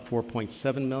short about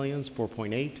 $4.7 million,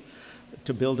 $4.8.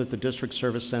 To build at the District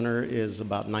Service Center is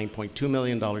about $9.2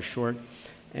 million short.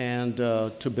 And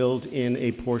to build in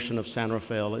a portion of San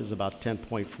Rafael is about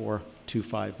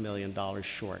 $10.425 million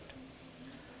short.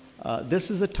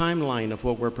 This is a timeline of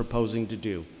what we're proposing to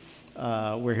do.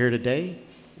 We're here today.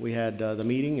 We had the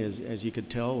meeting, as you could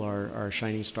tell, our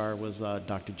shining star was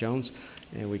Dr. Jones,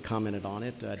 and we commented on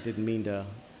it. Didn't mean to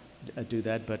do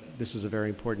that, but this is a very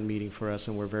important meeting for us,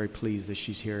 and we're very pleased that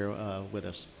she's here with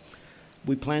us.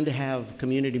 We plan to have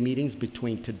community meetings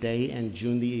between today and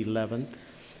June the 11th.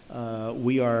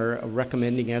 We are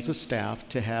recommending as a staff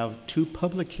to have 2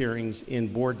 public hearings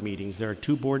in board meetings. There are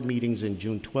 2 board meetings in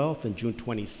June 12th and June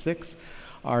 26th.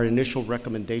 Our initial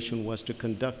recommendation was to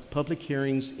conduct public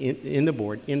hearings in the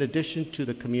board in addition to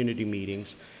the community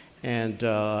meetings and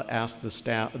ask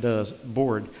the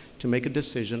board to make a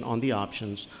decision on the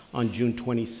options on June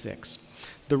 26th.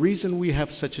 The reason we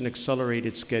have such an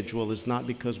accelerated schedule is not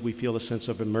because we feel a sense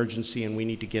of emergency and we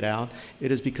need to get out.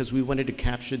 It is because we wanted to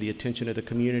capture the attention of the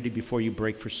community before you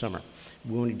break for summer.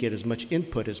 We wanted to get as much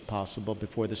input as possible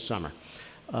before the summer.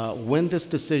 When this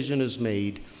decision is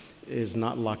made is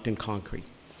not locked in concrete.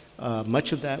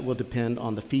 Much of that will depend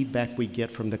on the feedback we get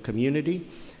from the community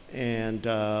and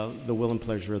the will and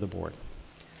pleasure of the board.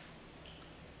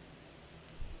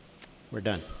 We're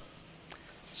done.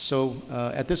 So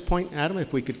at this point, Adam,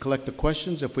 if we could collect the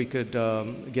questions, if we could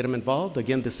get them involved.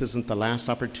 Again, this isn't the last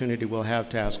opportunity we'll have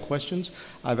to ask questions.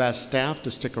 I've asked staff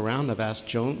to stick around. I've asked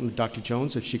Dr.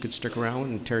 Jones if she could stick around,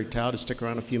 and Terry Tao to stick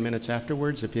around a few minutes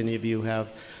afterwards. If any of you have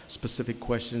specific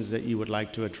questions that you would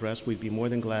like to address, we'd be more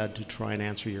than glad to try and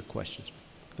answer your questions.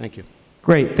 Thank you.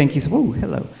 Great, thank you. Ooh,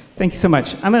 hello. Thank you so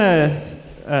much. I'm going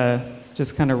to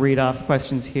just kind of read off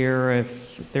questions here.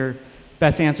 If they're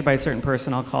best answered by a certain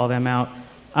person, I'll call them out.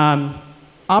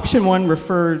 Option 1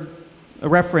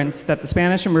 referenced that the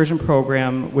Spanish immersion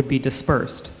program would be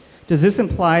dispersed. Does this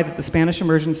imply that the Spanish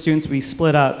immersion students will be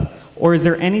split up, or is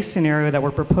there any scenario that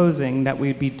we're proposing that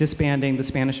we'd be disbanding the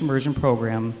Spanish immersion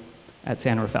program at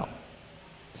San Rafael?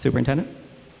 Superintendent?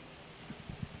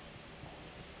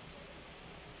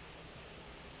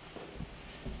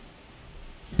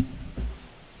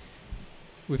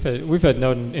 We've had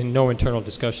no internal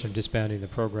discussion of disbanding the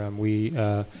program.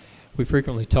 We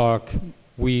frequently talk,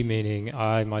 we meaning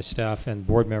I, my staff, and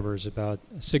board members, about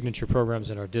signature programs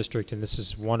in our district, and this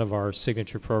is one of our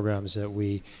signature programs that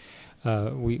we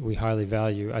highly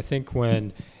value. I think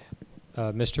when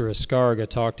Mr. Escarga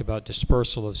talked about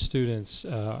dispersal of students,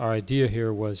 our idea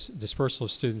here was dispersal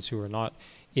of students who are not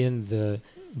in the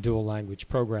dual language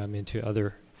program into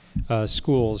other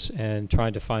schools and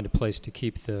trying to find a place to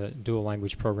keep the dual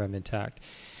language program intact.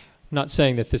 I'm not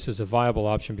saying that this is a viable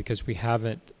option because we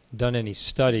haven't done any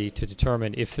study to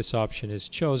determine if this option is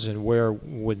chosen, where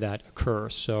would that occur.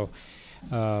 So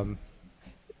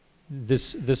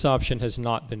this option has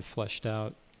not been fleshed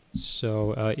out.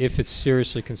 So if it's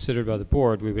seriously considered by the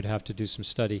board, we would have to do some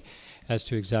study as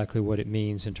to exactly what it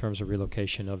means in terms of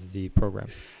relocation of the program,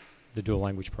 the dual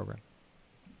language program.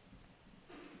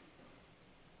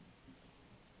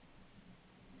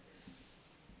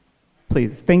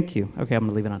 Please, thank you. Okay, I'm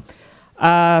going to leave it on.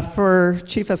 For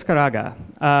Chief Escarraga,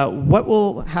 what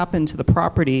will happen to the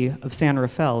property of San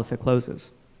Rafael if it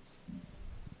closes?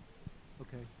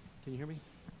 Okay, can you hear me?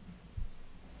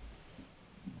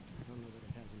 I don't know that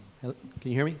it has.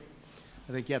 Can you hear me?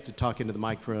 I think you have to talk into the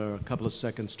mic for a couple of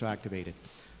seconds to activate it.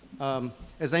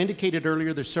 As I indicated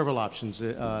earlier, there's several options.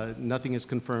 Nothing is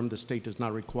confirmed. The state does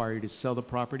not require you to sell the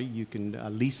property. You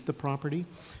can lease the property.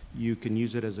 You can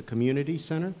use it as a community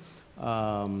center.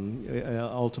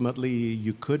 Ultimately,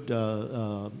 you could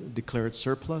declare it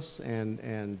surplus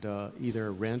and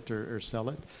either rent or sell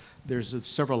it. There's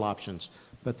several options,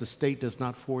 but the state does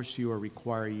not force you or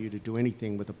require you to do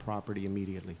anything with the property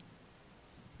immediately.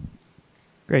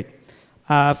 Great.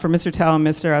 For Mr. Tao and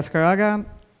Mr. Escarraga,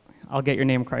 I'll get your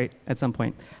name right at some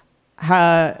point.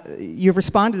 You've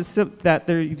responded that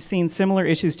you've seen similar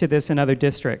issues to this in other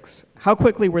districts. How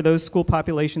quickly were those school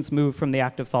populations moved from the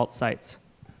active fault sites?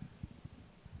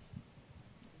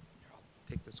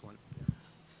 Take this one.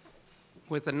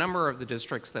 With a number of the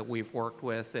districts that we've worked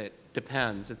with, it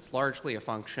depends. It's largely a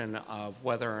function of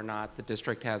whether or not the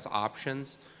district has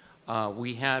options.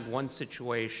 We had one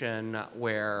situation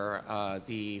where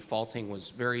the faulting was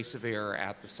very severe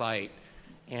at the site,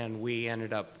 and we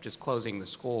ended up just closing the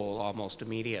school almost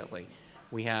immediately.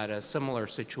 We had a similar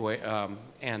situation,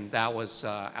 and that was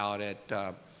out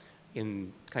at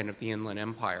in kind of the Inland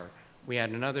Empire. We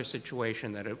had another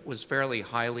situation that it was fairly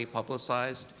highly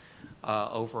publicized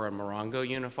over a Morongo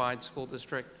Unified School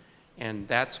District, and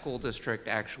that school district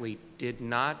actually did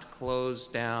not close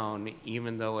down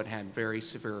even though it had very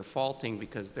severe faulting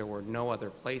because there were no other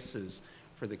places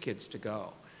for the kids to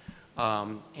go.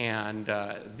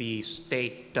 The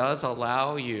state does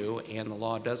allow you, and the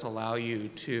law does allow you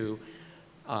to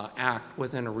act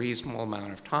within a reasonable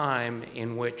amount of time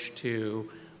in which to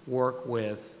work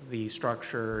with the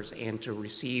structures and to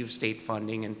receive state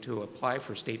funding and to apply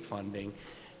for state funding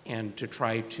and to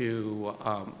try to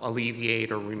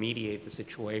alleviate or remediate the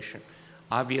situation.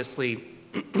 Obviously,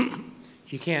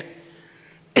 you can't,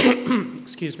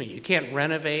 excuse me, you can't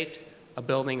renovate a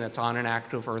building that's on an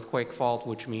active earthquake fault,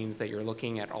 which means that you're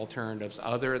looking at alternatives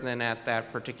other than at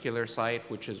that particular site,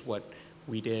 which is what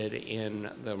we did in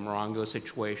the Morongo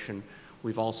situation.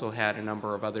 We've also had a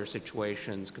number of other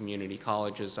situations, community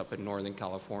colleges up in Northern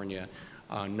California,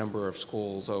 a number of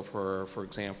schools over, for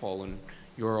example, in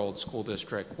your old school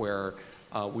district where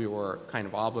we were kind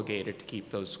of obligated to keep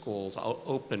those schools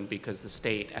open because the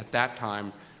state at that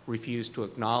time refused to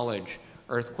acknowledge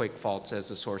earthquake faults as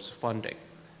a source of funding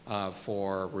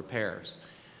for repairs.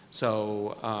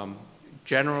 So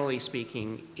generally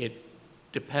speaking, it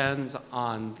depends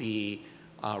on the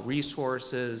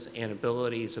resources and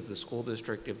abilities of the school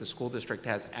district. If the school district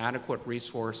has adequate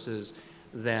resources,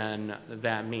 then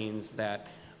that means that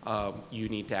you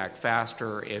need to act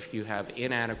faster. If you have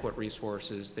inadequate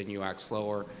resources, then you act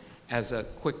slower. As a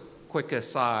quick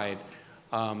aside,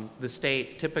 the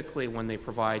state typically, when they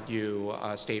provide you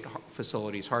state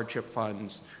facilities hardship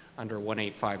funds under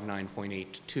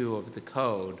 1859.82 of the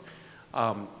code,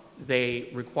 they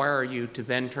require you to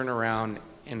then turn around,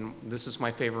 and this is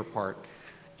my favorite part,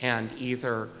 and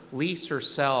either lease or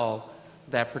sell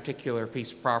that particular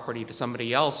piece of property to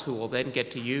somebody else who will then get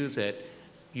to use it.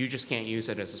 You just can't use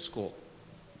it as a school.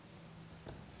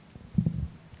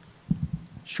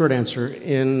 Short answer.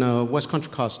 In West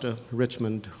Contra Costa,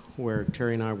 Richmond, where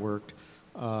Terry and I worked,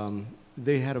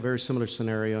 they had a very similar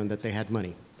scenario in that they had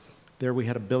money. There we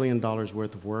had $1 billion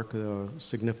worth of work,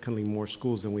 significantly more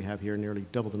schools than we have here, nearly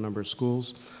double the number of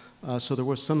schools. So there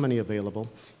was some money available.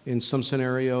 In some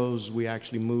scenarios, we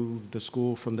actually moved the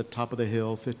school from the top of the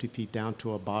hill 50 feet down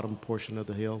to a bottom portion of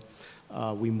the hill.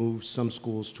 We moved some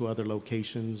schools to other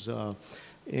locations,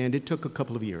 and it took a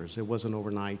couple of years. It wasn't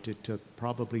overnight. It took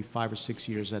probably 5 or 6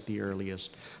 years at the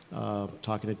earliest.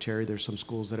 Talking to Terry, there's some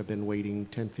schools that have been waiting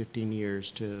 10, 15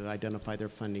 years to identify their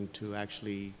funding to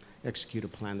actually execute a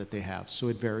plan that they have. So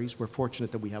it varies. We're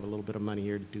fortunate that we have a little bit of money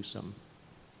here to do some.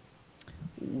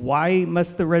 Why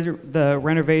must the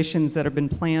renovations that have been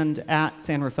planned at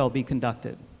San Rafael be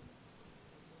conducted?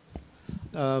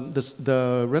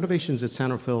 The renovations at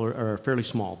San Rafael are fairly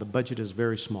small. The budget is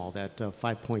very small. That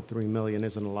 $5.3 million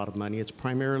isn't a lot of money. It's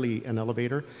primarily an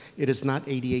elevator. It is not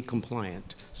ADA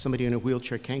compliant. Somebody in a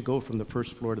wheelchair can't go from the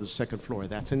first floor to the second floor.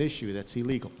 That's an issue. That's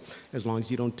illegal. As long as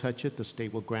you don't touch it, the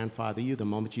state will grandfather you. The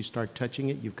moment you start touching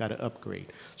it, you've got to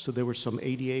upgrade. So there were some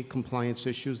ADA compliance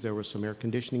issues. There were some air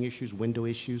conditioning issues, window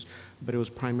issues, but it was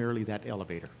primarily that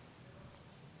elevator.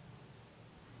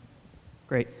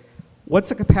 Great. What's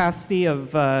the capacity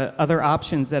of other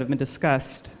options that have been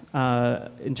discussed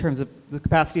in terms of the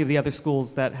capacity of the other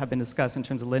schools that have been discussed in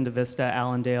terms of Linda Vista,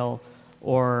 Allendale,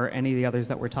 or any of the others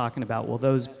that we're talking about? Will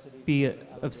those be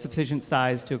of sufficient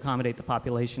size to accommodate the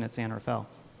population at San Rafael?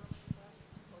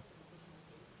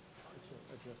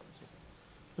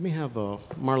 Let me have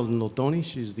Marlon Naldoni.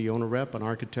 She's the owner rep, an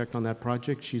architect on that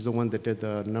project. She's the one that did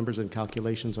the numbers and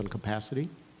calculations on capacity.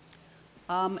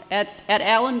 At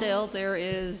Allendale, there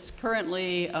is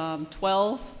currently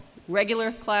 12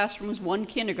 regular classrooms, 1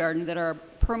 kindergarten that are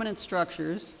permanent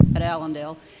structures at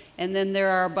Allendale. And then there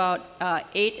are about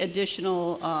 8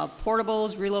 additional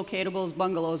portables, relocatables,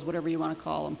 bungalows, whatever you want to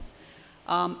call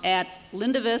them. At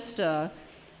Linda Vista,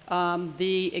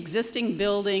 the existing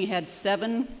building had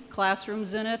 7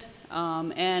 classrooms in it.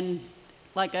 And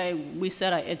like we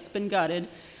said, it's been gutted.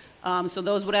 So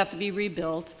those would have to be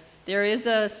rebuilt. There is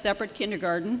a separate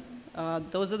kindergarten.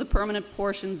 Those are the permanent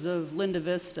portions of Linda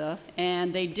Vista,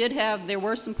 and there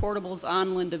were some portables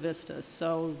on Linda Vista.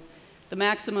 So the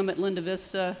maximum at Linda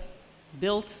Vista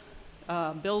built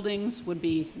buildings would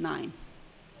be 9.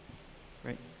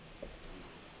 Right.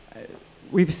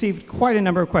 We've received quite a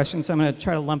number of questions, so I'm going to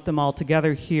try to lump them all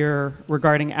together here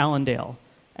regarding Allendale.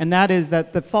 And that is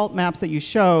that the fault maps that you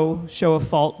show a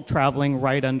fault traveling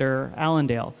right under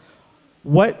Allendale.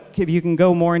 If you can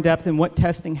go more in depth in what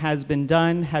testing has been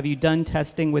done, have you done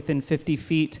testing within 50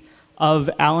 feet of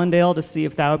Allendale to see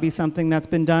if that would be something that's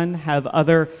been done? Have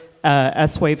other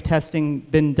S-wave testing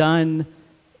been done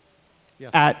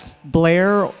Yes. at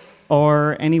Blair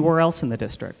or anywhere else in the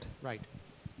district? Right.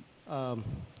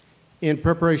 In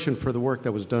preparation for the work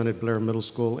that was done at Blair Middle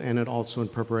School, and also in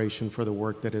preparation for the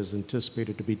work that is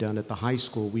anticipated to be done at the high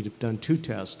school, we've done 2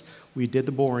 tests. We did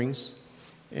the borings,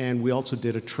 and we also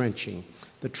did a trenching.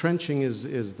 The trenching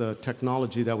is the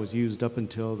technology that was used up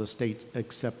until the state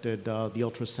accepted the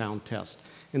ultrasound test.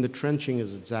 And the trenching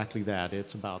is exactly that.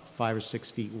 It's about 5 or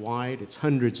 6 feet wide. It's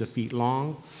hundreds of feet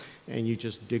long. And you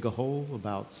just dig a hole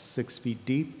about 6 feet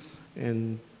deep,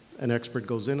 and an expert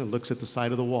goes in and looks at the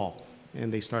side of the wall.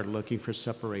 And they start looking for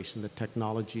separation. The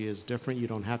technology is different. You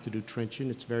don't have to do trenching.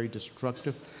 It's very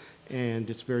destructive, and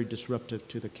it's very disruptive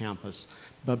to the campus.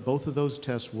 But both of those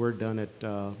tests were done at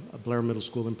Blair Middle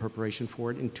School in preparation for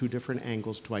it in 2 different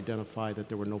angles to identify that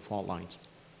there were no fault lines.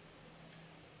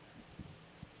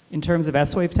 In terms of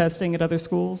S-wave testing at other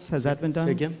schools, has that been done?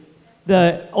 Say again?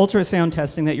 The ultrasound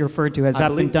testing that you referred to, has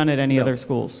that been done at any no. other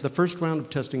schools? The first round of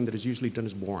testing that is usually done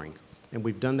is boring. And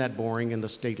we've done that boring, and the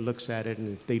state looks at it,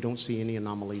 and if they don't see any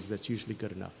anomalies, that's usually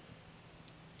good enough.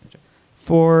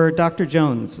 For Dr.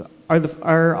 Jones,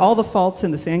 are all the faults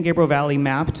in the San Gabriel Valley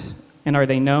mapped, and are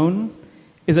they known?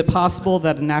 Is it possible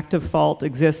that an active fault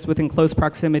exists within close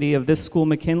proximity of this school,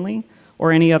 McKinley,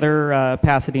 or any other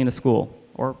Pasadena school,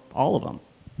 or all of them?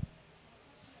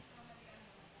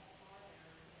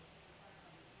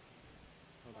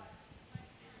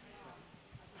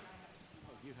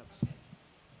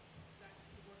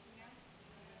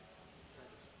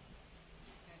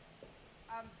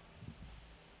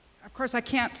 Of course, I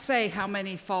can't say how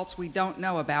many faults we don't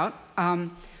know about,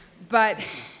 but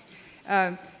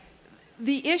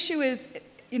the issue is,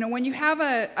 you know, when you have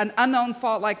an unknown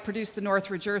fault like produced the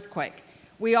Northridge earthquake,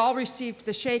 we all received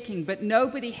the shaking, but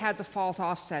nobody had the fault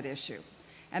offset issue.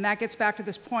 And that gets back to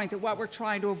this point that what we're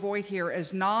trying to avoid here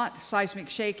is not seismic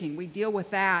shaking. We deal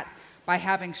with that by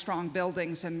having strong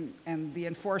buildings and the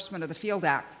enforcement of the Field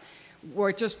Act.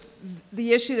 We're just,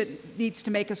 the issue that needs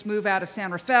to make us move out of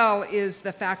San Rafael is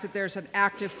the fact that there's an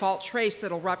active fault trace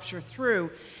that'll rupture through.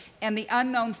 And the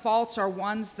unknown faults are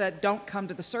ones that don't come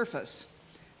to the surface.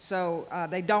 So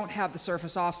they don't have the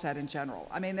surface offset in general.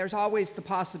 I mean, there's always the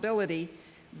possibility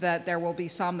that there will be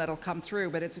some that'll come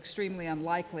through, but it's extremely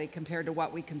unlikely compared to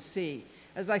what we can see.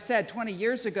 As I said, 20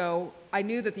 years ago, I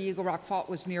knew that the Eagle Rock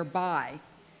Fault was nearby.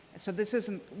 So this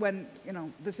isn't when, you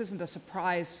know, this isn't a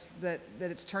surprise that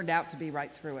it's turned out to be right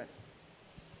through it.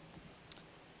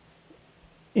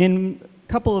 In a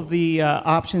couple of the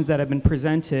options that have been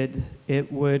presented,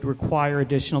 it would require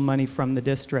additional money from the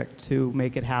district to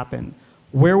make it happen.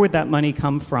 Where would that money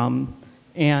come from?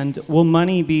 And will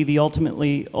money be the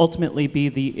ultimately be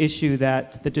the issue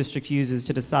that the district uses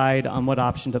to decide on what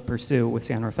option to pursue with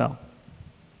San Rafael?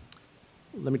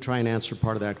 Let me try and answer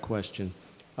part of that question.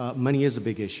 Money is a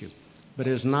big issue, but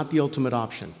it is not the ultimate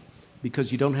option.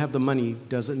 Because you don't have the money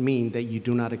doesn't mean that you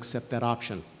do not accept that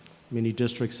option. Many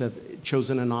districts have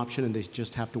chosen an option and they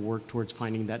just have to work towards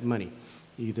finding that money,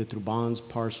 either through bonds,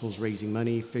 parcels, raising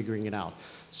money, figuring it out.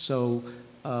 So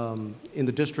in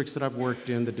the districts that I've worked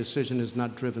in, the decision is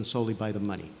not driven solely by the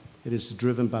money. It is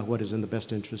driven by what is in the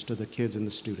best interest of the kids and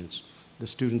the students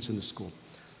in the school.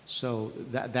 So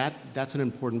that's an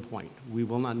important point. We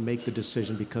will not make the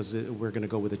decision because we're going to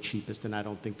go with the cheapest, and I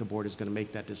don't think the board is going to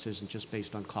make that decision just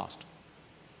based on cost.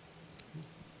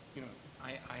 You know,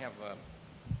 I have a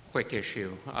quick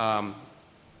issue.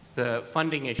 The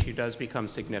funding issue does become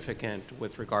significant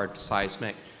with regard to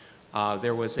seismic.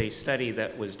 There was a study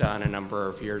that was done a number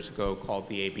of years ago called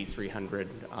the AB 300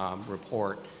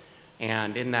 report.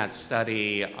 And in that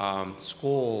study,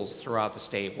 schools throughout the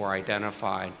state were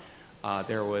identified.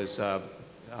 There was a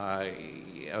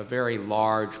very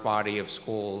large body of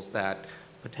schools that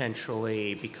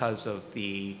potentially, because of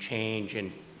the change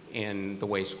in the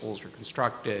way schools are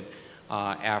constructed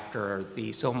after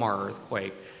the Sylmar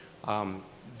earthquake,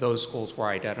 those schools were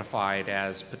identified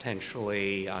as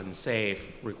potentially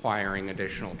unsafe, requiring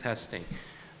additional testing.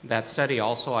 That study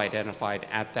also identified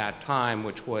at that time,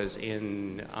 which was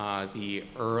in the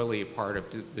early part of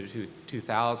the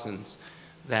 2000s,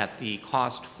 that the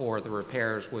cost for the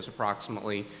repairs was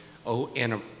approximately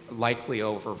likely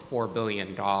over $4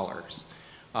 billion.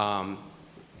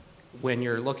 When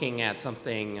you're looking at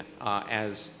something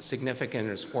as significant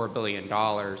as $4 billion,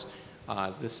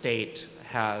 the state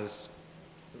has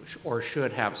or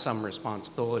should have some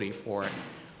responsibility for it.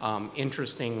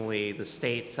 Interestingly, the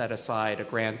state set aside a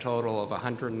grand total of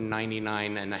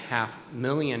 $199.5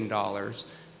 million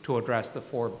to address the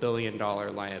 $4 billion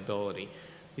liability.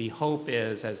 The hope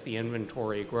is, as the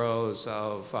inventory grows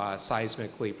of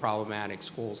seismically problematic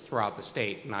schools throughout the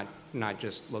state, not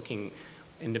just looking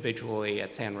individually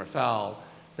at San Rafael,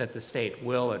 that the state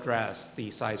will address the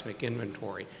seismic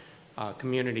inventory.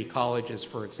 Community colleges,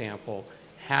 for example,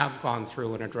 have gone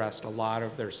through and addressed a lot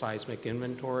of their seismic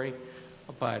inventory,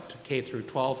 but K through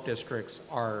 12 districts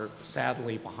are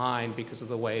sadly behind because of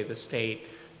the way the state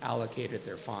allocated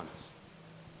their funds.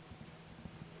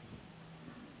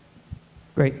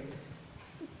 Great.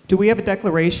 Do we have a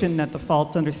declaration that the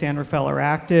faults under San Rafael are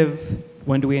active?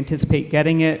 When do we anticipate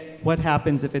getting it? What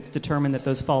happens if it's determined that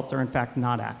those faults are in fact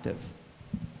not active?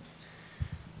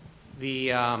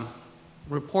 The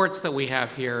reports that we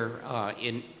have here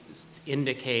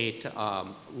indicate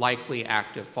likely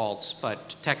active faults,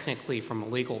 but technically from a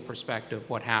legal perspective,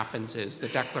 what happens is the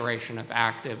declaration of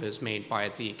active is made by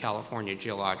the California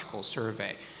Geological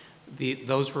Survey.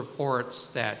 Those reports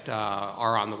that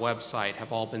are on the website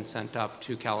have all been sent up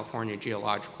to California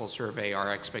Geological Survey.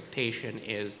 Our expectation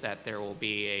is that there will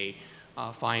be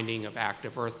a finding of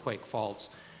active earthquake faults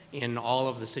in all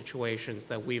of the situations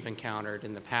that we've encountered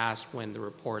in the past when the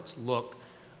reports look,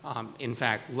 in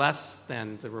fact, less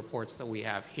than the reports that we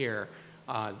have here.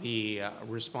 The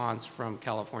response from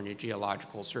California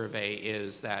Geological Survey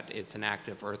is that it's an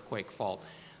active earthquake fault.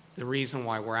 The reason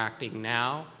why we're acting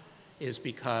now is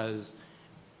because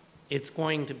it's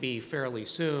going to be fairly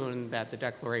soon that the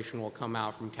declaration will come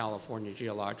out from California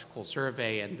Geological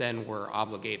Survey, and then we're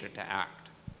obligated to act.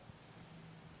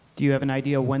 Do you have an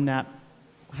idea when that,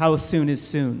 how soon is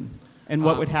soon? And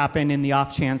what would happen in the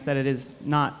off chance that it is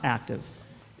not active?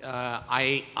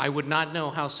 I would not know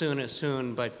how soon is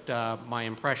soon, but my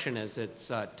impression is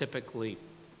it's typically,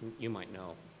 you might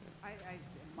know. A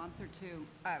month or two.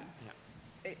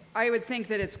 I would think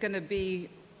that it's going to be,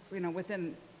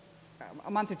 within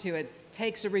a month or two. It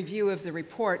takes a review of the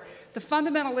report. The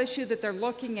fundamental issue that they're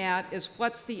looking at is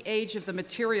what's the age of the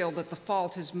material that the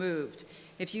fault has moved.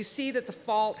 If you see that the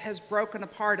fault has broken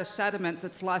apart a sediment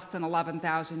that's less than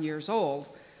 11,000 years old,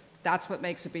 that's what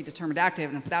makes it be determined active.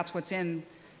 And if that's what's in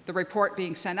the report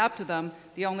being sent up to them,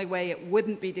 the only way it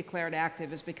wouldn't be declared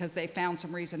active is because they found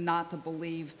some reason not to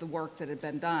believe the work that had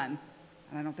been done.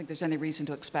 And I don't think there's any reason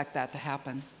to expect that to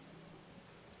happen.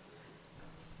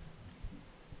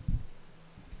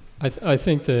 I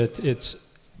think that it's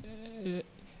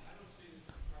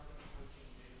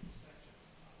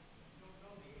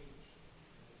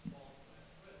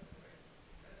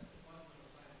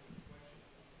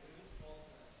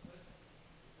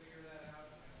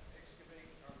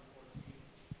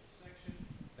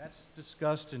That's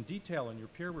discussed in detail in your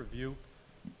peer review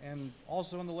and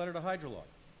also in the letter to Hydrolog.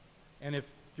 And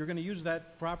if you're going to use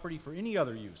that property for any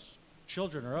other use,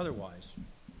 children or otherwise,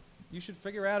 you should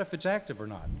figure out if it's active or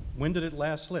not. When did it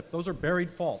last slip? Those are buried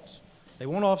faults. They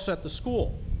won't offset the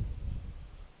school,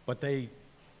 but they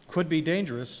could be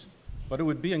dangerous, but it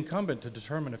would be incumbent to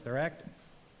determine if they're active.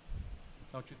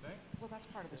 Don't you think? Well, that's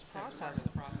part of this process.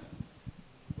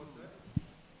 What's that?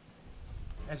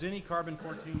 Has any carbon-14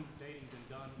 dating been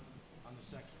done on the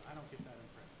section? I don't get that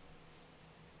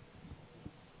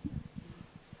impression.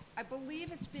 I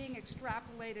believe it's being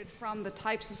extrapolated from the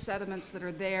types of sediments that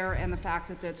are there and the fact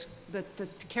that the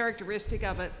characteristic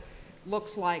of it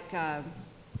looks like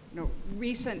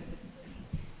recent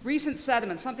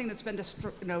sediment, something that's been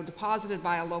deposited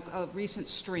by a recent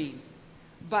stream.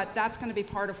 But that's going to be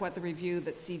part of what the review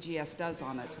that CGS does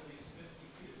on it.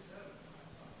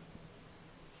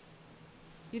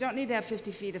 You don't need to have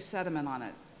 50 feet of sediment on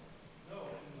it. No, in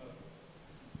the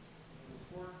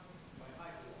report by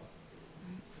Hydrolog,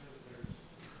 it says there's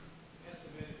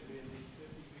estimated to be at least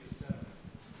 50 feet of sediment.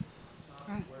 It's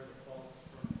not where the fault's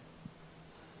from.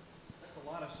 That's a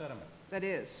lot of sediment. That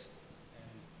is.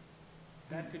 And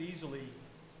that could easily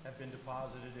have been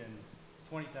deposited in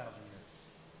 20,000 years,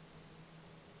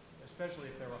 especially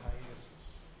if there were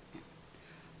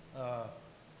hiatuses.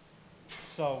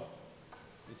 So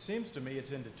it seems to me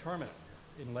it's indeterminate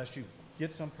unless you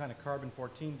get some kind of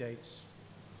carbon-14 dates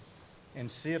and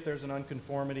see if there's an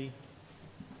unconformity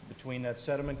between that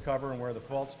sediment cover and where the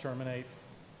faults terminate,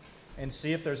 and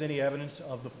see if there's any evidence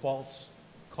of the faults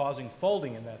causing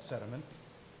folding in that sediment,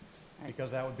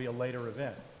 because that would be a later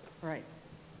event. Right.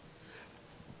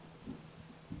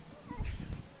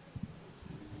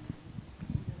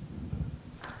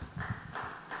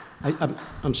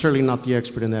 I'm certainly not the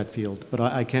expert in that field, but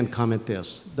I can comment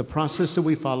this. The process that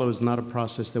we follow is not a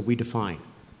process that we define.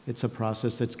 It's a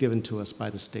process that's given to us by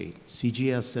the state.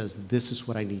 CGS says, this is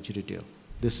what I need you to do.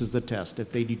 This is the test.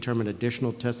 If they determine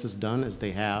additional tests is done, as they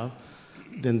have,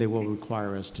 then they will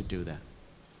require us to do that.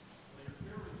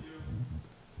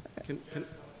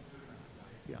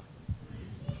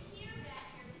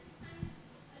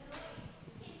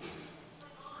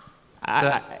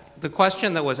 The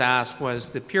question that was asked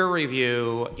was the peer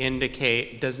review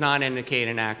does not indicate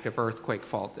an active earthquake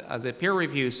fault. The peer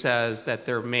review says that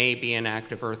there may be an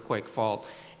active earthquake fault,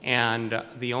 and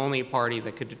the only party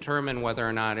that could determine whether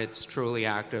or not it's truly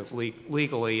active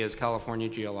legally is California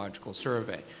Geological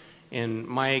Survey. In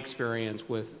my experience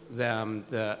with them,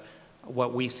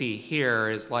 what we see here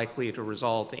is likely to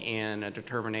result in a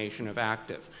determination of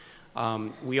active.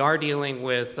 We are dealing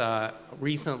with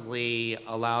recently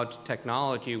allowed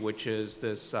technology, which is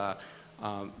this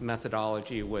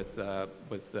methodology with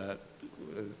the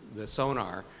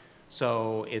sonar.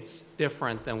 So it's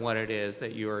different than what it is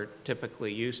that you're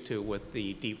typically used to with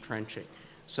the deep trenching.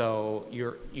 So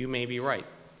you may be right.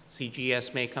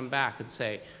 CGS may come back and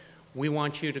say, we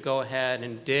want you to go ahead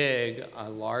and dig a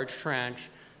large trench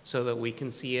so that we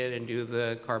can see it and do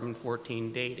the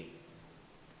carbon-14 dating.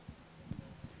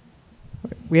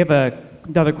 We have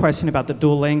another question about the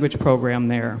dual language program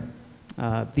there.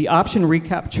 The option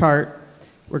recap chart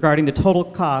regarding the total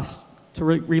cost to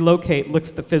relocate looks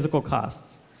at the physical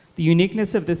costs. The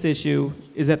uniqueness of this issue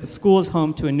is that the school is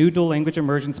home to a new dual language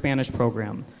immersion Spanish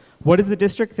program. What is the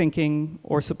district thinking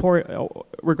or support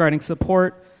regarding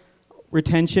support,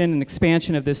 retention, and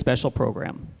expansion of this special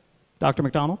program? Dr.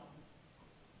 McDonald?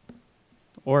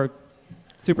 Or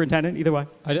Superintendent, either way.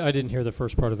 I didn't hear the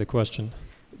first part of the question.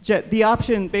 The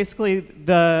option, basically,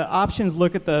 the options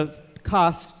look at the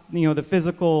cost, the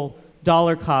physical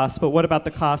dollar cost, but what about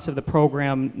the cost of the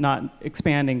program not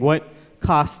expanding? What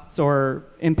costs or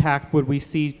impact would we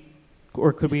see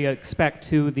or could we expect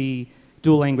to the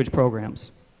dual language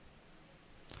programs?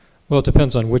 Well, it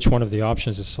depends on which one of the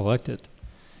options is selected.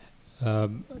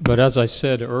 But as I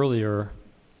said earlier,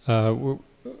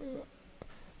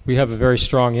 we have a very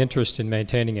strong interest in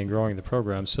maintaining and growing the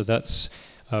program, so that's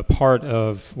part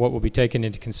of what will be taken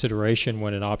into consideration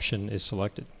when an option is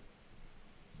selected.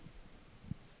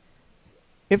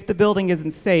 If the building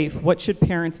isn't safe, what should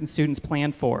parents and students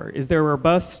plan for? Is there a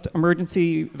robust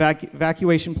emergency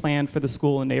evacuation plan for the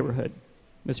school and neighborhood?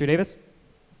 Mr. Davis? Is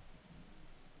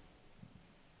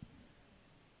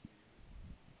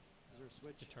there a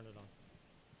switch to turn it on?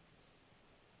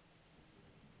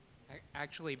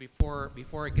 Actually, before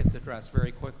it gets addressed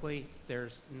very quickly,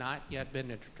 there's not yet been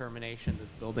a determination that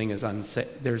the building is unsafe.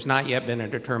 There's not yet been a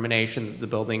determination that the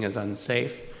building is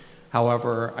unsafe.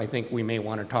 However, I think we may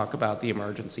want to talk about the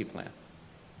emergency plan.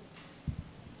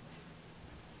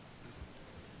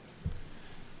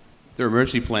 There are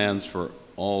emergency plans for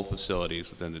all facilities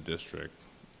within the district.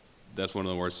 That's one of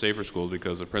the more safer schools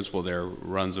because the principal there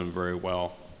runs them very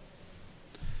well,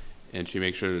 and she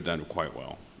makes sure they're done quite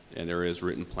well. And there is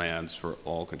written plans for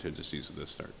all contingencies of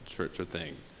this sort of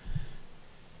thing.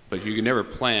 But you can never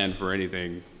plan for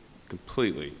anything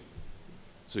completely.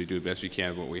 So you do the best you can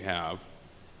with what we have,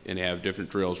 and have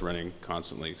different drills running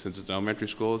constantly. Since it's elementary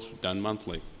school, it's done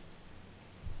monthly.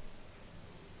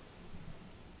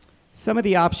 Some of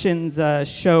the options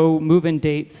show move-in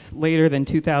dates later than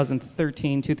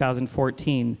 2013,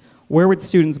 2014. Where would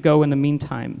students go in the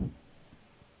meantime?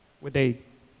 Would they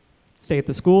stay at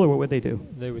the school, or what would they do?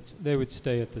 They would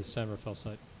stay at the San Rafael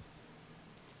site.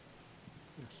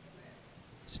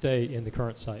 Stay in the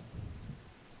current site.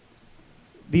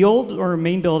 The old or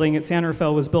main building at San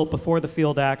Rafael was built before the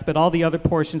Field Act, but all the other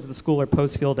portions of the school are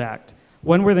post-Field Act.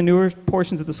 When were the newer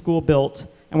portions of the school built,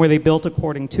 and were they built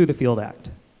according to the Field Act?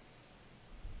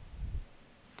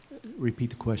 Repeat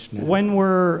the question. When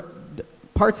were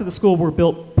parts of the school were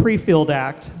built pre-Field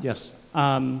Act? Yes.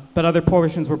 But other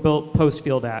portions were built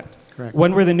post-Field Act. Correct.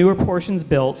 When were the newer portions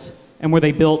built, and were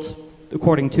they built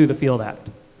according to the Field Act?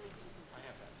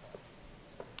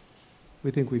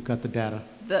 We think we've got the data.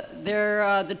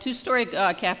 The two-story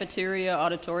cafeteria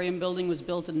auditorium building was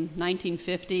built in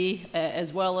 1950,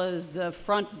 as well as the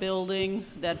front building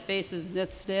that faces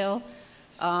Nithsdale.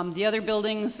 The other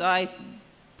buildings, I'm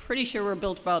pretty sure were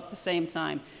built about the same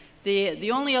time.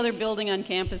 The only other building on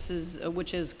campus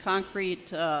which is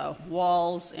concrete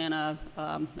walls and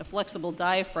a flexible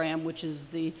diaphragm, which is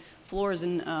the floors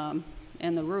and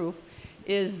the roof,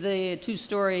 is the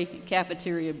two-story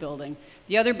cafeteria building.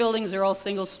 The other buildings are all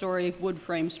single-story wood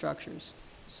frame structures.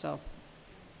 So,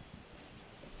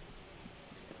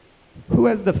 who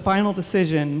has the final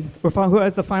decision, or who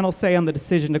has the final say on the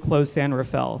decision to close San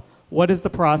Rafael? What is the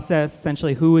process?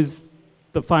 Essentially, who is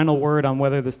the final word on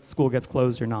whether the school gets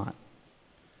closed or not?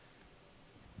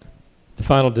 The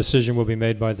final decision will be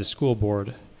made by the school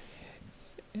board.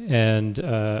 And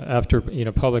after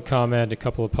public comment, a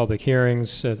couple of public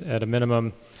hearings at a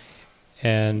minimum,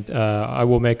 and I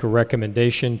will make a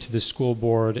recommendation to the school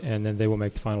board, and then they will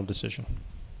make the final decision.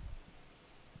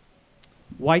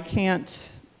 Why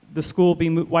can't the school be,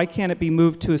 why can't it be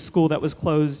moved to a school that was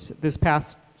closed this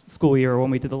past school year when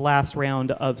we did the last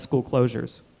round of school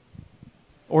closures?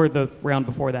 Or the round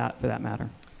before that, for that matter?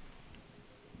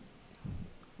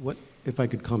 What, if I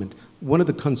could comment, one of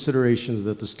the considerations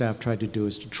that the staff tried to do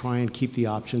is to try and keep the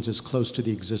options as close to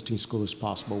the existing school as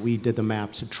possible. We did the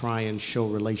maps to try and show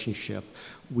relationship.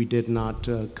 We did not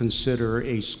consider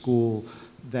a school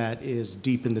that is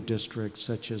deep in the district,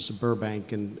 such as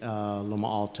Burbank and Loma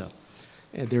Alta.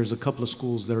 And there's a couple of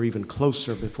schools that are even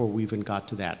closer before we even got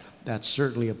to that. That's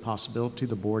certainly a possibility.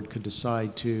 The board could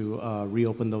decide to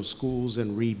reopen those schools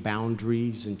and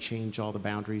re-boundaries and change all the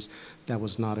boundaries. That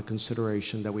was not a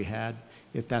consideration that we had.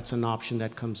 If that's an option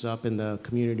that comes up in the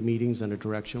community meetings and a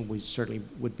direction, we certainly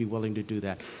would be willing to do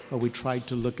that. But we tried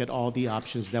to look at all the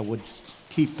options that would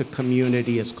keep the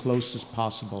community as close as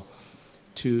possible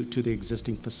to the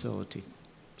existing facility,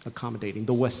 accommodating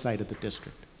the west side of the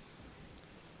district.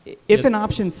 If an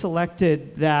option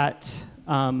selected that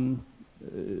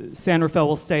San Rafael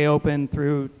will stay open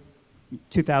through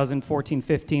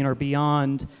 2014-15 or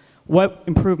beyond, what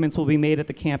improvements will be made at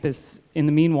the campus in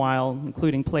the meanwhile,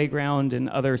 including playground and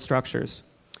other structures?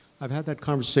 I've had that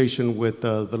conversation with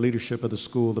the leadership of the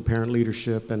school, the parent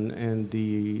leadership, and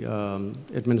the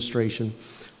administration.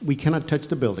 We cannot touch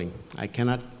the building. I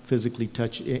cannot physically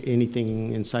touch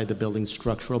anything inside the building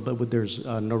structural, but there's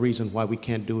no reason why we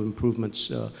can't do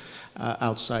improvements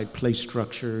outside, play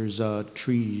structures,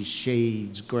 trees,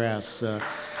 shades, grass.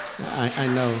 I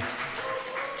know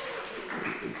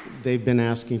they've been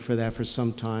asking for that for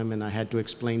some time, and I had to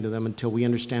explain to them until we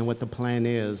understand what the plan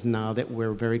is. Now that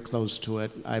we're very close to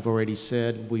it, I've already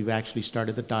said we've actually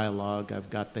started the dialogue. I've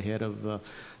got the head of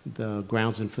the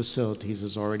grounds and facilities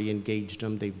has already engaged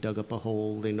them. They've dug up a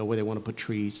hole. They know where they want to put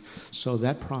trees. So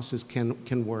that process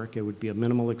can work. It would be a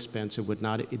minimal expense. It would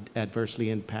not adversely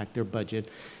impact their budget.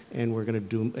 And we're going to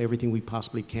do everything we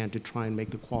possibly can to try and make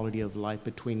the quality of life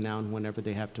between now and whenever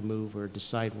they have to move or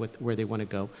decide where they want to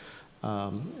go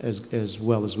as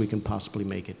well as we can possibly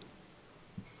make it.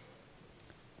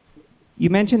 You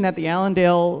mentioned that the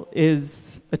Allendale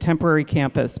is a temporary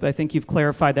campus, but I think you've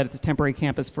clarified that it's a temporary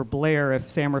campus for Blair. If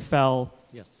San Rafael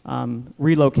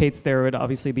relocates there, it would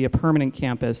obviously be a permanent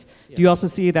campus. Yes. Do you also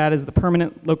see that as the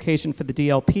permanent location for the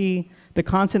DLP? The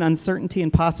constant uncertainty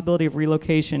and possibility of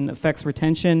relocation affects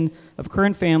retention of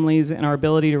current families and our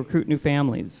ability to recruit new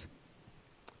families.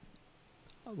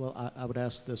 Well, I would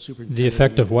ask the superintendent. The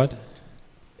effect of what?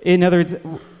 In other words,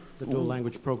 the dual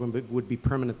language program would be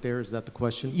permanent there. Is that the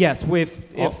question? Yes.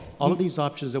 All of these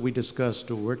options that we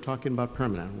discussed, we're talking about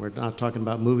permanent. We're not talking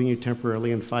about moving you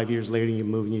temporarily and 5 years later you're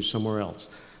moving you somewhere else.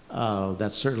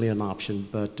 That's certainly an option,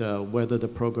 but whether the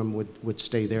program would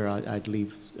stay there, I'd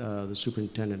leave the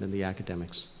superintendent and the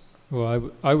academics.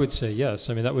 Well, I would say yes.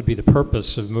 I mean, that would be the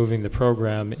purpose of moving the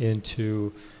program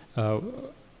into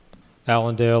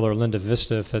Allendale or Linda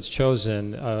Vista, if that's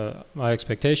chosen. My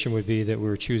expectation would be that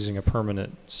we're choosing a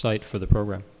permanent site for the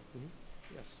program.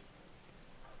 Mm-hmm. Yes.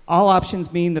 All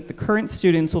options mean that the current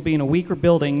students will be in a weaker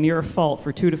building near a fault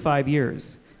for 2 to 5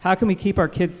 years. How can we keep our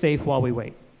kids safe while we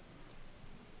wait?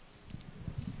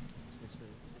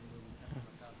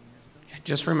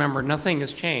 Just remember, nothing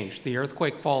has changed. The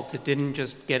earthquake fault, it didn't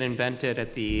just get invented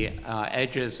at the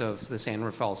edges of the San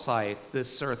Rafael site.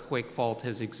 This earthquake fault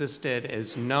has existed,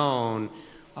 is known.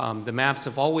 The maps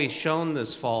have always shown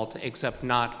this fault, except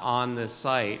not on this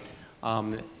site.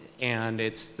 And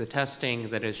it's the testing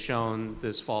that has shown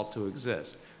this fault to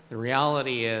exist. The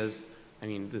reality is, I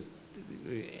mean,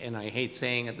 and I hate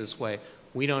saying it this way,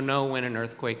 we don't know when an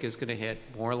earthquake is going to hit.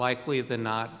 More likely than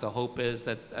not, the hope is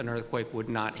that an earthquake would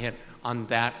not hit on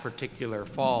that particular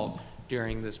fault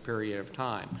during this period of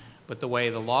time. But the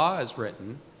way the law is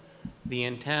written, the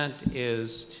intent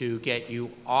is to get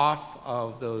you off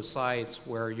of those sites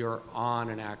where you're on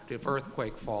an active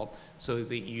earthquake fault so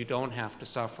that you don't have to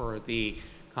suffer the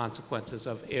consequences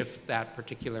of if that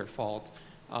particular fault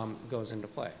goes into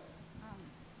play.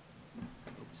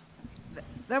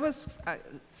 That was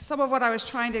some of what I was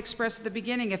trying to express at the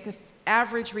beginning. If the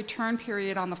average return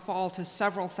period on the fault is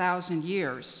several thousand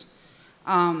years,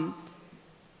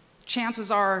 chances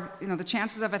are, the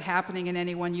chances of it happening in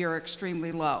any one year are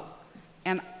extremely low.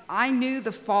 And I knew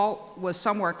the fault was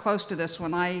somewhere close to this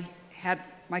when I had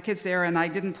my kids there and I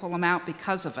didn't pull them out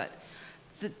because of it.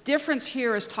 The difference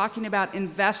here is talking about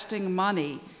investing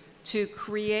money to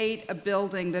create a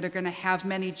building that are going to have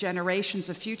many generations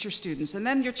of future students. And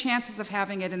then your chances of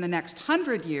having it in the next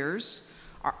 100 years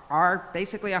are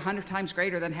basically 100 times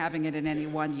greater than having it in any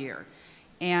one year.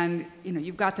 And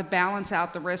you've got to balance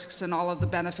out the risks and all of the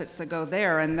benefits that go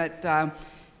there, and that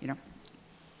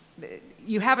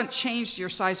you haven't changed your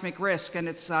seismic risk, and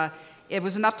it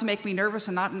was enough to make me nervous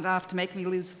and not enough to make me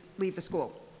leave the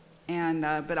school. And,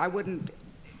 but I wouldn't,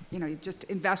 you know, just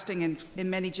investing in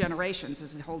many generations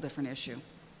is a whole different issue.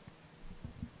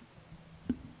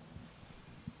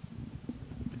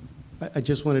 I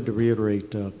just wanted to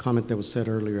reiterate a comment that was said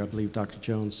earlier. I believe Dr.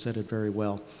 Jones said it very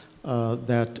well,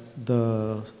 that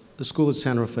the school at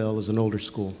San Rafael is an older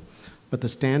school, but the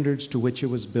standards to which it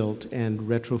was built and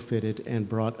retrofitted and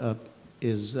brought up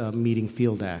is meeting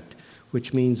Field Act,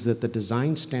 which means that the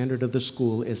design standard of the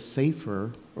school is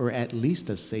safer, or at least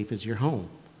as safe as your home,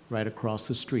 right across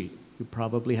the street. You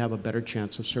probably have a better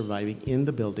chance of surviving in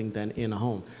the building than in a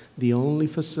home. The only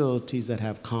facilities that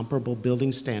have comparable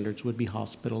building standards would be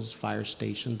hospitals, fire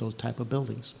station, those type of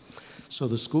buildings. So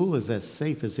the school is as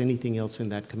safe as anything else in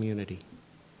that community.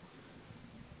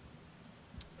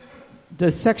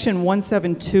 Does section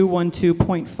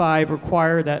 17212.5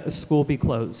 require that a school be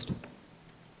closed?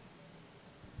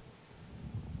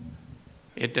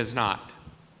 It does not.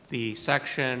 The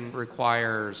section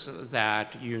requires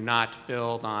that you not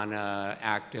build on an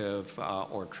active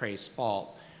or trace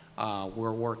fault.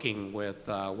 We're working with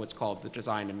what's called the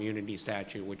Design Immunity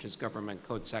Statute, which is Government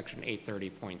Code Section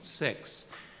 830.6,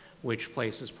 which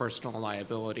places personal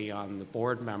liability on the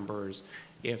board members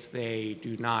if they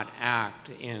do not act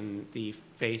in the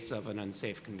face of an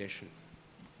unsafe condition.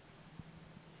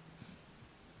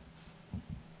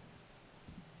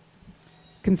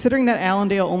 Considering that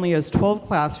Allendale only has 12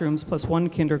 classrooms plus 1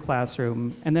 kinder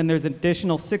classroom, and then there's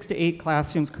additional 6 to 8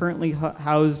 classrooms currently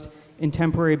housed in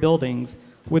temporary buildings,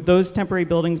 would those temporary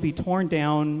buildings be torn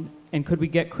down, and could we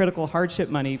get critical hardship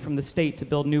money from the state to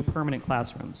build new permanent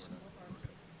classrooms?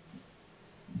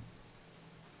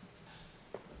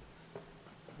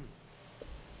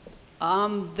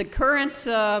 The current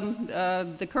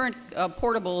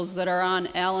portables that are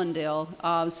on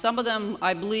Allendale, some of them,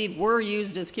 I believe, were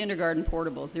used as kindergarten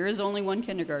portables. There is only 1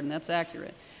 kindergarten, that's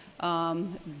accurate.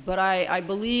 But I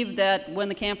believe that when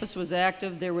the campus was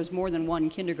active, there was more than 1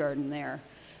 kindergarten there.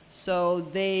 So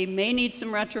they may need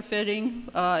some retrofitting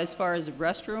as far as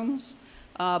restrooms,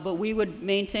 but we would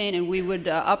maintain and we would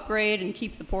upgrade and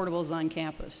keep the portables on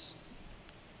campus.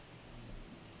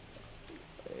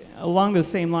 Along those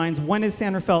same lines, when is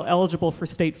San Rafael eligible for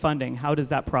state funding? How does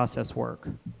that process work?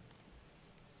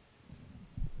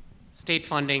 State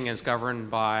funding is governed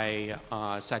by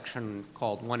a section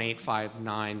called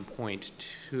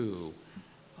 1859.2,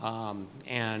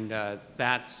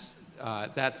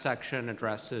 that section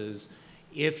addresses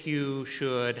if you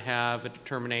should have a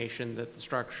determination that the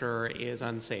structure is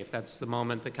unsafe. That's the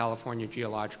moment the California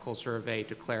Geological Survey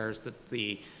declares that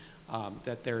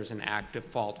that there's an active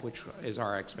fault, which is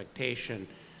our expectation.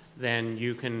 Then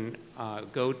you can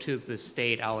go to the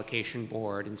state allocation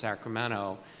board in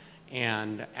Sacramento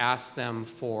and ask them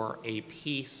for a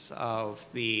piece of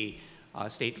the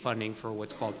state funding for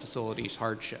what's called facilities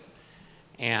hardship.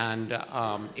 And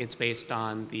it's based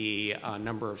on the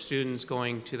number of students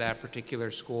going to that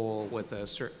particular school with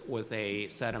a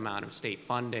set amount of state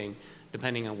funding,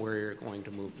 depending on where you're going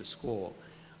to move the school.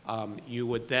 You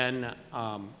would then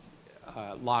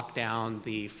lock down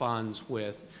the funds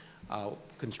with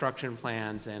construction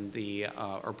plans, and the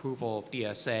approval of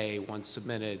DSA, once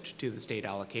submitted to the state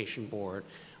allocation board,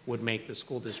 would make the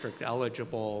school district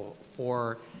eligible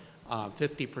for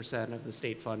 50% of the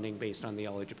state funding based on the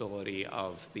eligibility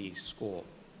of the school.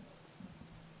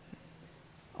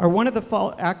 Are one of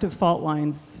the active fault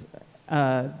lines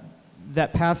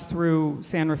that pass through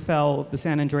San Rafael the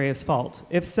San Andreas Fault?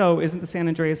 If so, isn't the San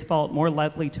Andreas Fault more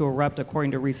likely to erupt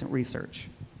according to recent research?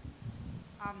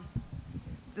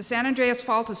 The San Andreas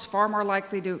Fault is far more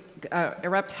likely to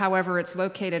erupt. However, it's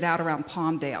located out around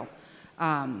Palmdale.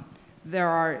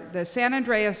 The San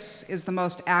Andreas is the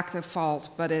most active fault,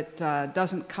 but it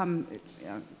doesn't come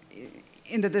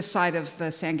into this side of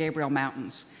the San Gabriel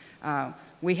Mountains.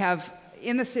 We have,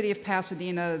 in the city of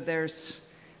Pasadena, there's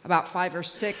about 5 or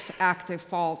 6 active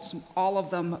faults, all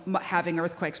of them having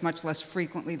earthquakes much less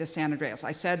frequently than San Andreas.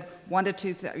 I said 1 to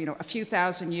 2, a few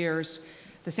thousand years.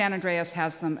 The San Andreas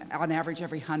has them on average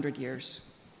every 100 years.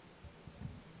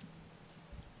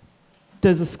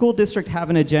 Does the school district have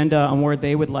an agenda on where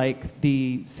they would like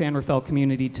the San Rafael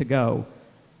community to go?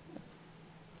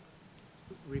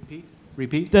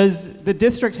 Repeat? Does the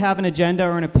district have an agenda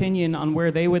or an opinion on where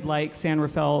they would like San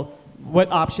Rafael,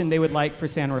 what option they would like for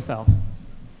San Rafael?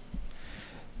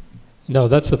 No,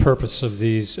 that's the purpose of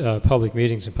these public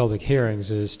meetings and public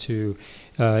hearings, is to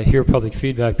hear public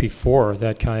feedback before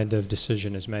that kind of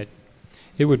decision is made.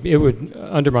 It would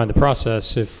undermine the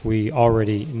process if we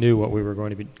already knew what we were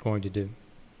going to do.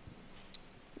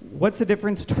 What's the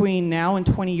difference between now and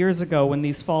 20 years ago when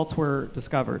these faults were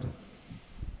discovered?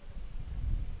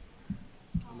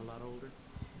 I'm a lot older.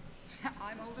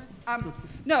 I'm older?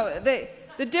 No,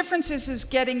 the difference is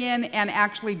getting in and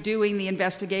actually doing the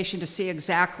investigation to see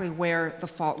exactly where the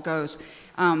fault goes.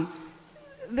 And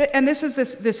this is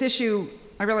this issue,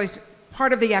 I realized,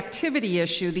 part of the activity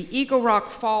issue. The Eagle Rock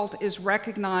Fault is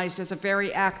recognized as a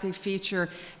very active feature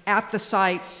at the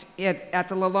sites at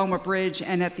the La Loma Bridge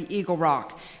and at the Eagle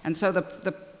Rock. And so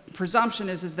the presumption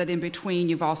is that in between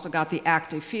you've also got the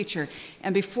active feature.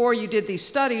 And before you did these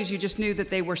studies, you just knew that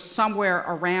they were somewhere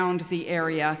around the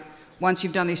area. Once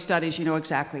you've done these studies, you know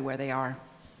exactly where they are.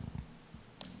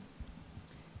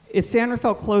 If San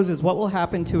Rafael closes, what will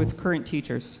happen to its current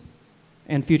teachers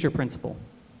and future principal?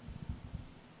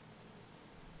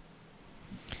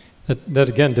 That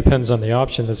again depends on the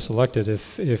option that's selected.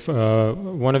 If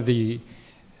one of the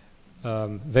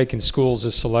vacant schools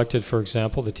is selected, for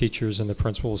example, the teachers and the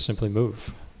principal will simply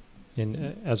move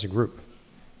as a group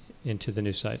into the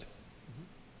new site.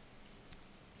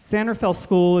 San Rafael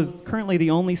School is currently the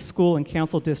only school in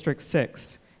Council District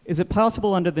 6. Is it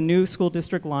possible under the new school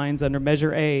district lines under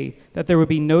Measure A that there would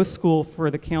be no school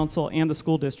for the council and the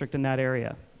school district in that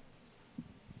area?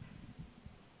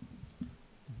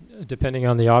 Depending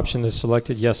on the option that's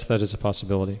selected, yes, that is a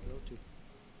possibility.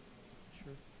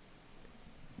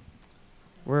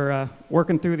 We're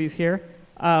working through these here.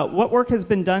 What work has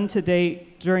been done to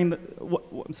date during the,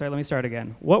 I'm sorry, let me start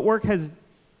again. What work has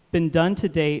been done to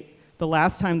date the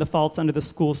last time the faults under the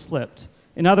school slipped?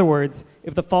 In other words,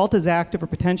 if the fault is active or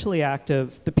potentially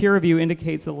active, the peer review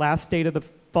indicates the last date of the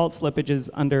fault slippage is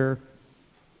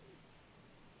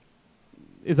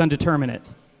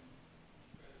undeterminate.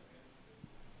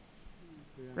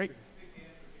 Great.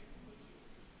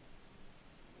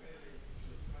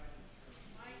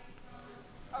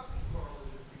 The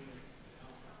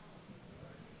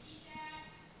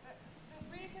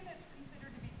reason it's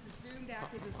considered to be presumed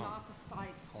active is not the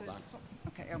site. Hold on.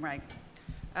 Okay, all right.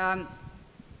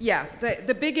 Yeah,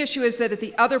 the big issue is that at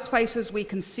the other places we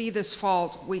can see this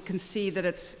fault, we can see that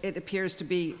it appears to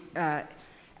be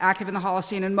active in the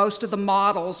Holocene, and most of the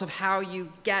models of how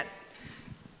you get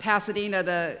Pasadena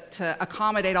to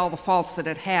accommodate all the faults that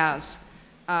it has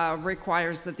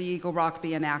requires that the Eagle Rock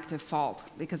be an active fault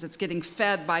because it's getting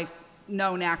fed by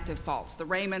known active faults. The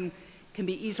Raymond can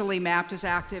be easily mapped as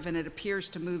active, and it appears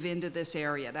to move into this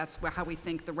area. That's how we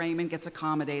think the Raymond gets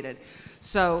accommodated.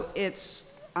 So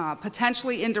it's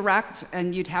potentially indirect,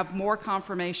 and you'd have more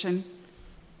confirmation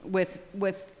with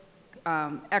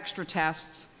extra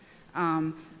tests.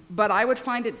 But I would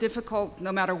find it difficult,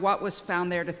 no matter what was found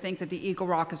there, to think that the Eagle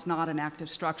Rock is not an active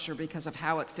structure because of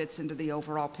how it fits into the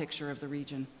overall picture of the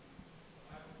region.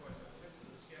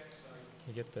 Can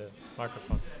you get the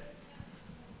microphone?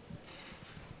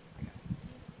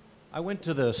 I went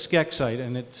to the SCEC site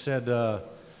and it said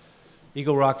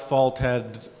Eagle Rock Fault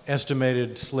had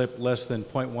estimated slip less than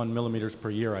 0.1 millimeters per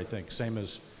year, I think, same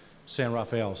as San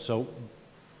Rafael. So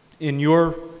in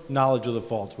your knowledge of the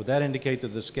faults, would that indicate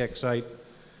that the SCEC site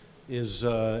is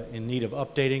in need of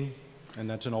updating, and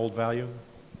that's an old value?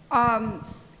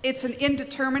 It's an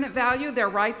indeterminate value. They're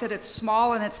right that it's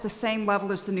small, and it's the same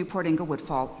level as the Newport-Inglewood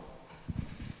fault.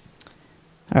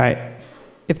 All right.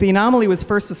 If the anomaly was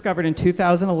first discovered in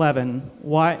 2011,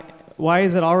 why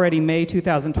is it already May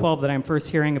 2012 that I'm first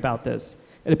hearing about this?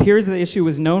 It appears the issue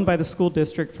was known by the school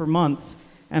district for months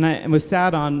and was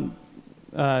sat on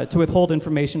to withhold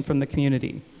information from the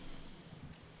community.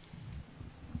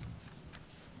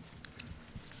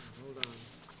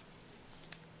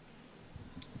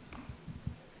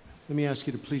 Let me ask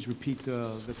you to please repeat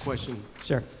the question.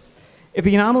 Sure. If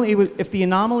the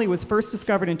anomaly was first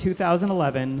discovered in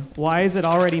 2011, why is it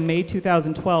already May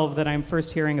 2012 that I'm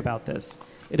first hearing about this?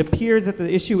 It appears that the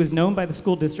issue was known by the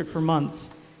school district for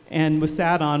months and was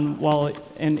sat on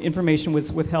and information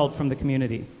was withheld from the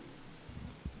community.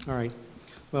 All right.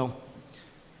 Well,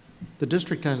 the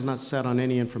district has not sat on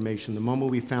any information. The moment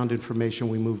we found information,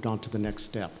 we moved on to the next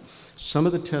step. Some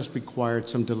of the tests required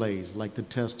some delays, like the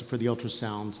test for the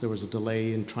ultrasounds. There was a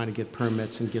delay in trying to get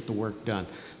permits and get the work done.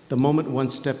 The moment one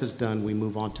step is done, we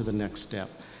move on to the next step.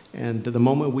 And the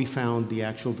moment we found the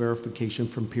actual verification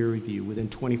from peer review, within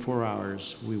 24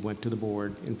 hours, we went to the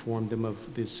board, informed them of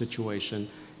this situation,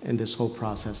 and this whole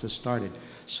process has started.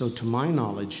 So to my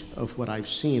knowledge of what I've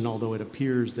seen, although it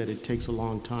appears that it takes a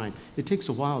long time, it takes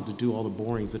a while to do all the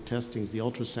borings, the testings, the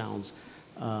ultrasounds,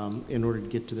 in order to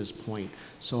get to this point.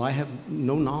 So I have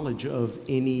no knowledge of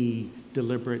any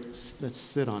deliberate, let's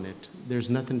sit on it. There's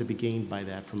nothing to be gained by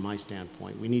that from my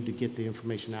standpoint. We need to get the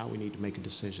information out. We need to make a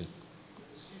decision.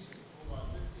 Excuse me, hold on.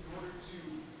 In order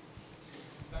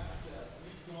to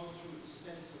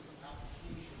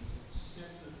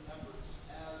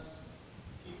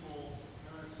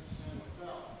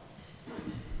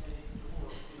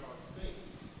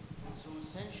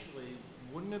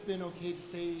have been okay to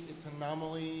say it's an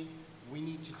anomaly, we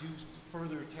need to do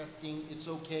further testing, it's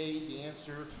okay, the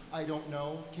answer, I don't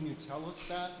know. Can you tell us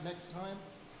that next time?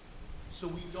 So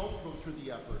we don't go through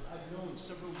the effort. I've known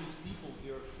several of these people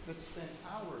here that spent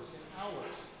hours and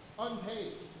hours,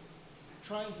 unpaid,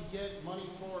 trying to get money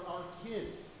for our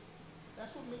kids.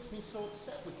 That's what makes me so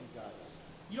upset with you guys.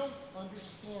 You don't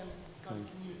understand how to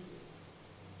communicate.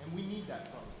 And we need that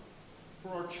from you, for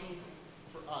our children,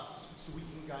 for us, so we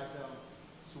can guide them,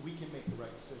 so we can make the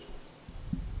right decisions.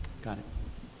 Got it.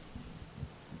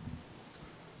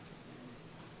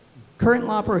 Current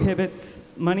law prohibits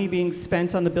money being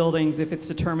spent on the buildings if it's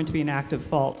determined to be an active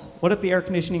fault. What if the air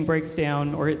conditioning breaks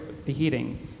down or the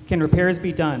heating? Can repairs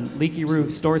be done? Leaky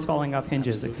roofs, doors falling off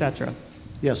hinges, etc.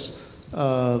 Yes.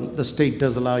 The state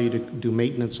does allow you to do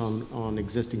maintenance on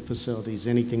existing facilities.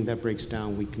 Anything that breaks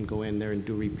down, we can go in there and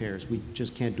do repairs. We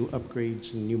just can't do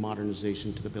upgrades and new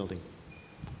modernization to the building.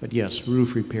 But yes,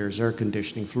 roof repairs, air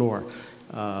conditioning, floor.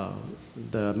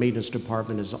 The maintenance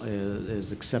department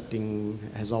is accepting,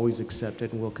 has always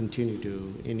accepted, and will continue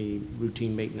to any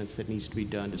routine maintenance that needs to be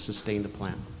done to sustain the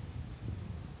plant.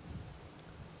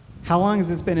 How long has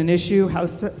this been an issue? How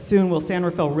soon will San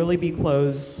Rafael really be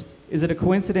closed? Is it a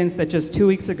coincidence that just 2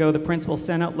 weeks ago the principal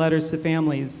sent out letters to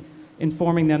families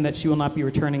informing them that she will not be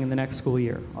returning in the next school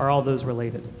year? Are all those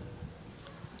related?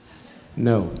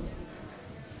 No.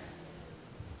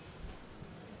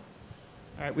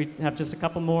 All right, we have just a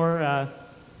couple more,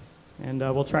 and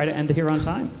we'll try to end here on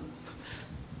time.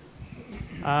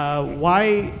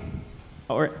 Why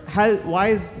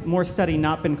has more study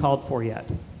not been called for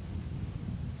yet?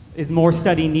 Is more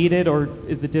study needed, or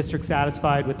is the district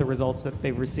satisfied with the results that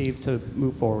they've received to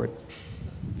move forward?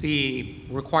 The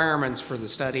requirements for the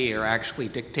study are actually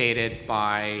dictated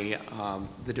by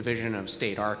the Division of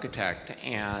State Architect,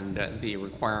 and the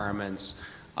requirements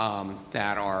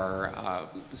that are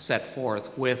set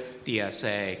forth with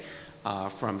DSA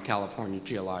from California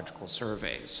Geological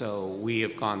Survey. So we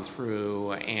have gone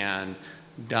through and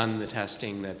done the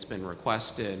testing that's been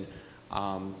requested.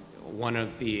 One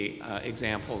of the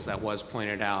examples that was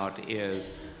pointed out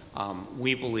is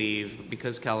we believe,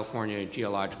 because California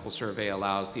Geological Survey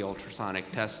allows the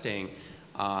ultrasonic testing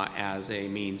as a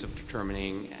means of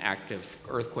determining active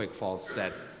earthquake faults,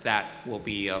 that will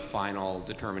be a final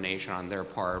determination on their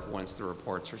part once the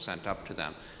reports are sent up to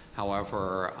them.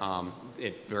 However,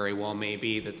 it very well may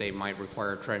be that they might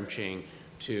require trenching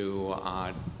to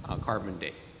carbon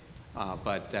date,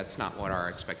 but that's not what our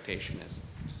expectation is.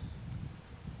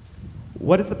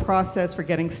 What is the process for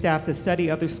getting staff to study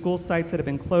other school sites that have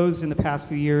been closed in the past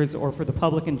few years, or for the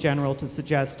public in general to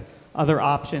suggest other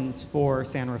options for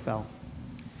San Rafael?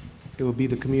 It will be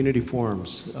the community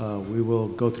forums. We will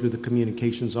go through the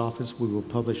communications office. We will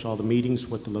publish all the meetings,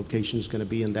 what the location is going to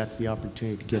be, and that's the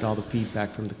opportunity to get all the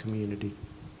feedback from the community.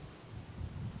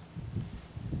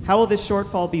 How will this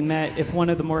shortfall be met if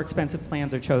one of the more expensive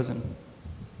plans are chosen?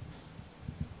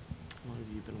 How long have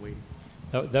you been waiting?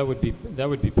 That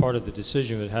would be part of the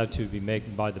decision that had to be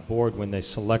made by the board when they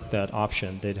select that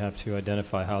option. They'd have to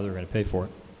identify how they're going to pay for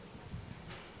it.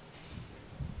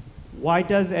 Why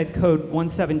does Ed Code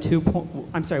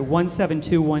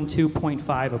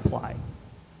 17212.5 apply?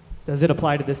 Does it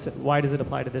apply to this? Why does it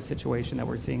apply to this situation that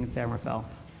we're seeing in San Rafael?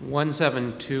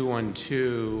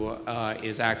 17212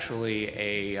 is actually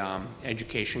a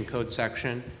education code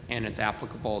section, and it's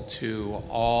applicable to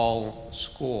all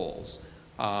schools.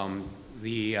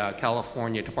 The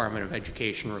California Department of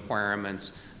Education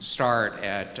requirements start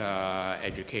at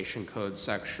Education Code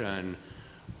Section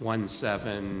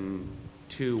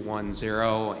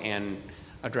 17210 and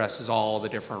addresses all the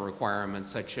different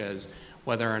requirements, such as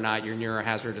whether or not you're near a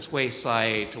hazardous waste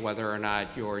site, whether or not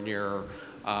you're near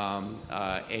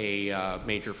a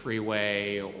major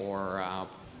freeway or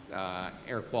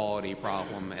air quality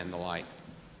problem and the like.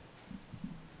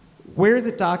 Where is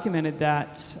it documented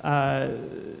that,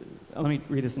 let me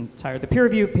read this entire, the peer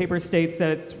review paper states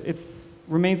that it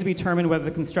remains to be determined whether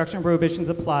the construction prohibitions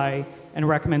apply and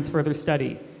recommends further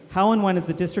study. How and when has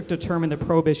the district determined the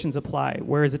prohibitions apply?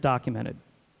 Where is it documented?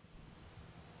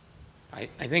 I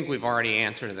think we've already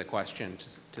answered the question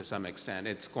to some extent.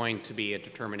 It's going to be a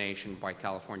determination by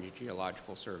California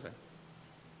Geological Survey.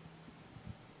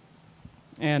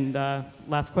 And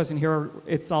last question here,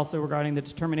 it's also regarding the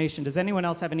determination. Does anyone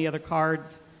else have any other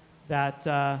cards that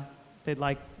they'd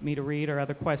like me to read, or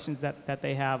other questions that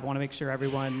they have? I want to make sure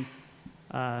everyone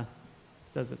does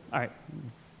this. All right.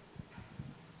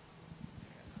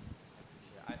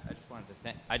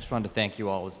 I just wanted to thank you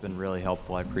all. It's been really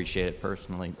helpful. I appreciate it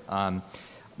personally.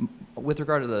 With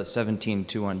regard to the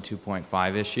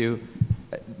 17212.5 issue,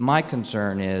 my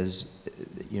concern is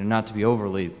not to be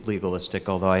overly legalistic,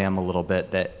 although I am a little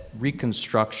bit, that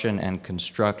reconstruction and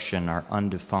construction are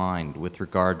undefined with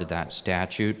regard to that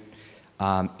statute.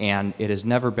 And it has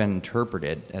never been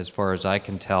interpreted, as far as I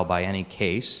can tell, by any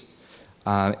case.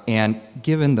 And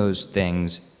given those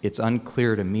things, it's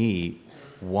unclear to me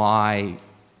why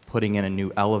putting in a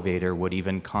new elevator would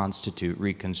even constitute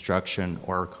reconstruction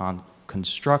or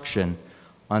construction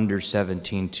under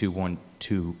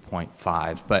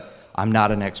 17212.5. But I'm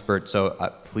not an expert,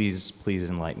 so please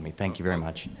enlighten me. Thank you very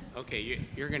much. Okay,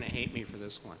 you're going to hate me for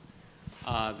this one.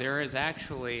 There is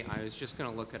actually, I was just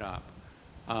going to look it up.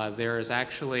 There is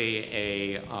actually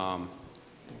a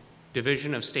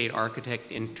Division of State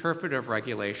Architect interpretive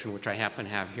regulation, which I happen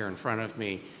to have here in front of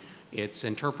me. It's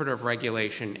interpretive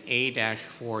regulation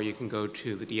A-4. You can go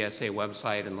to the DSA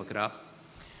website and look it up.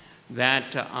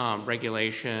 That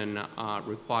regulation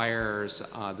requires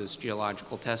this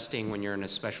geological testing when you're in a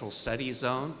special study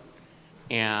zone.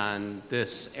 And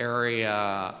this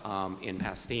area in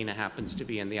Pasadena happens to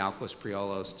be in the Alquist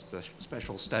Priolo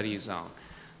Special Study Zone.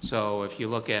 So if you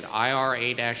look at IR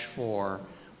A-4,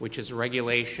 which is a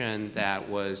regulation that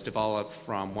was developed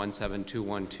from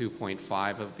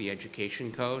 17212.5 of the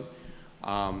Education Code,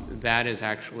 that is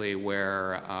actually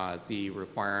where the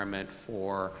requirement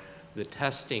for the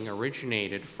testing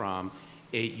originated from.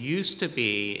 It used to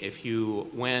be, if you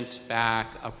went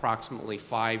back approximately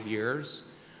 5 years,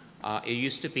 it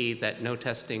used to be that no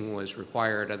testing was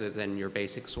required other than your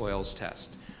basic soils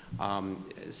test.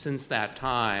 Since that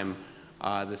time,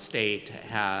 the state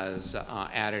has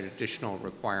added additional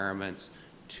requirements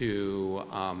to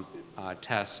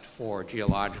test for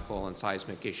geological and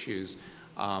seismic issues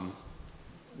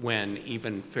when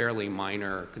even fairly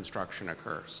minor construction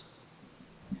occurs.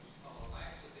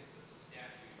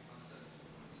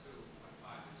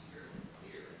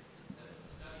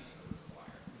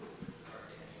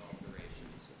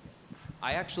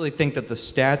 I actually think that the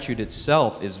statute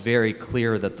itself is very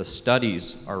clear that the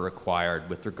studies are required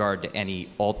with regard to any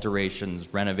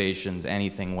alterations, renovations,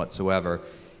 anything whatsoever.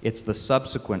 It's the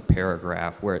subsequent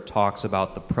paragraph where it talks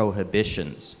about the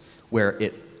prohibitions, where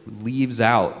it leaves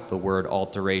out the word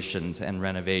alterations and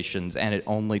renovations, and it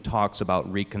only talks about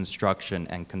reconstruction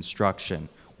and construction,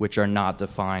 which are not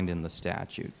defined in the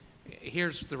statute.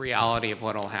 Here's the reality of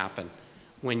what will happen.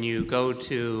 When you go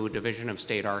to Division of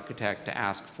State Architect to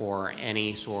ask for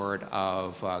any sort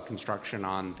of construction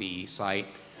on the site,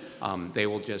 they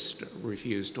will just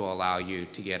refuse to allow you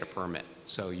to get a permit,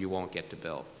 so you won't get to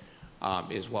build,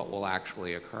 is what will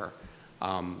actually occur.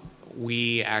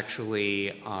 We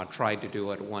actually tried to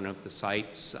do it at one of the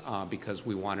sites because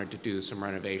we wanted to do some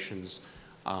renovations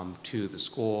to the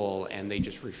school, and they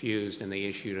just refused, and they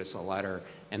issued us a letter.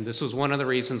 And this was one of the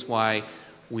reasons why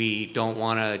we don't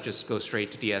want to just go straight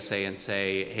to DSA and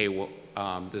say, hey,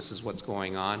 this is what's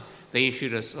going on. They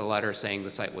issued us a letter saying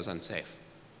the site was unsafe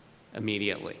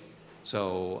immediately.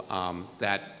 So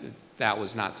that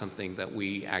was not something that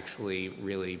we actually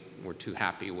really were too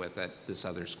happy with at this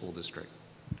other school district.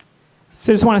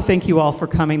 So I just want to thank you all for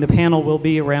coming. The panel will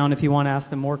be around if you want to ask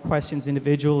them more questions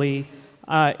individually.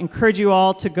 Encourage you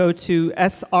all to go to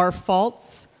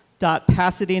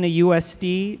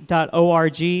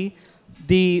srfaults.pasadenausd.org.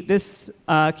 This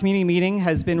community meeting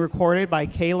has been recorded by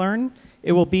K-Learn.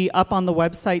 It will be up on the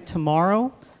website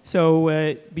tomorrow,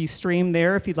 so be streamed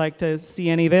there if you'd like to see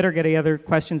any of it or get any other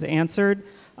questions answered.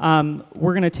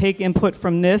 We're going to take input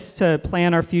from this to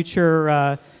plan our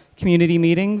future community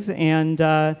meetings, and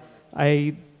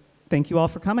I thank you all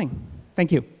for coming.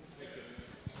 Thank you.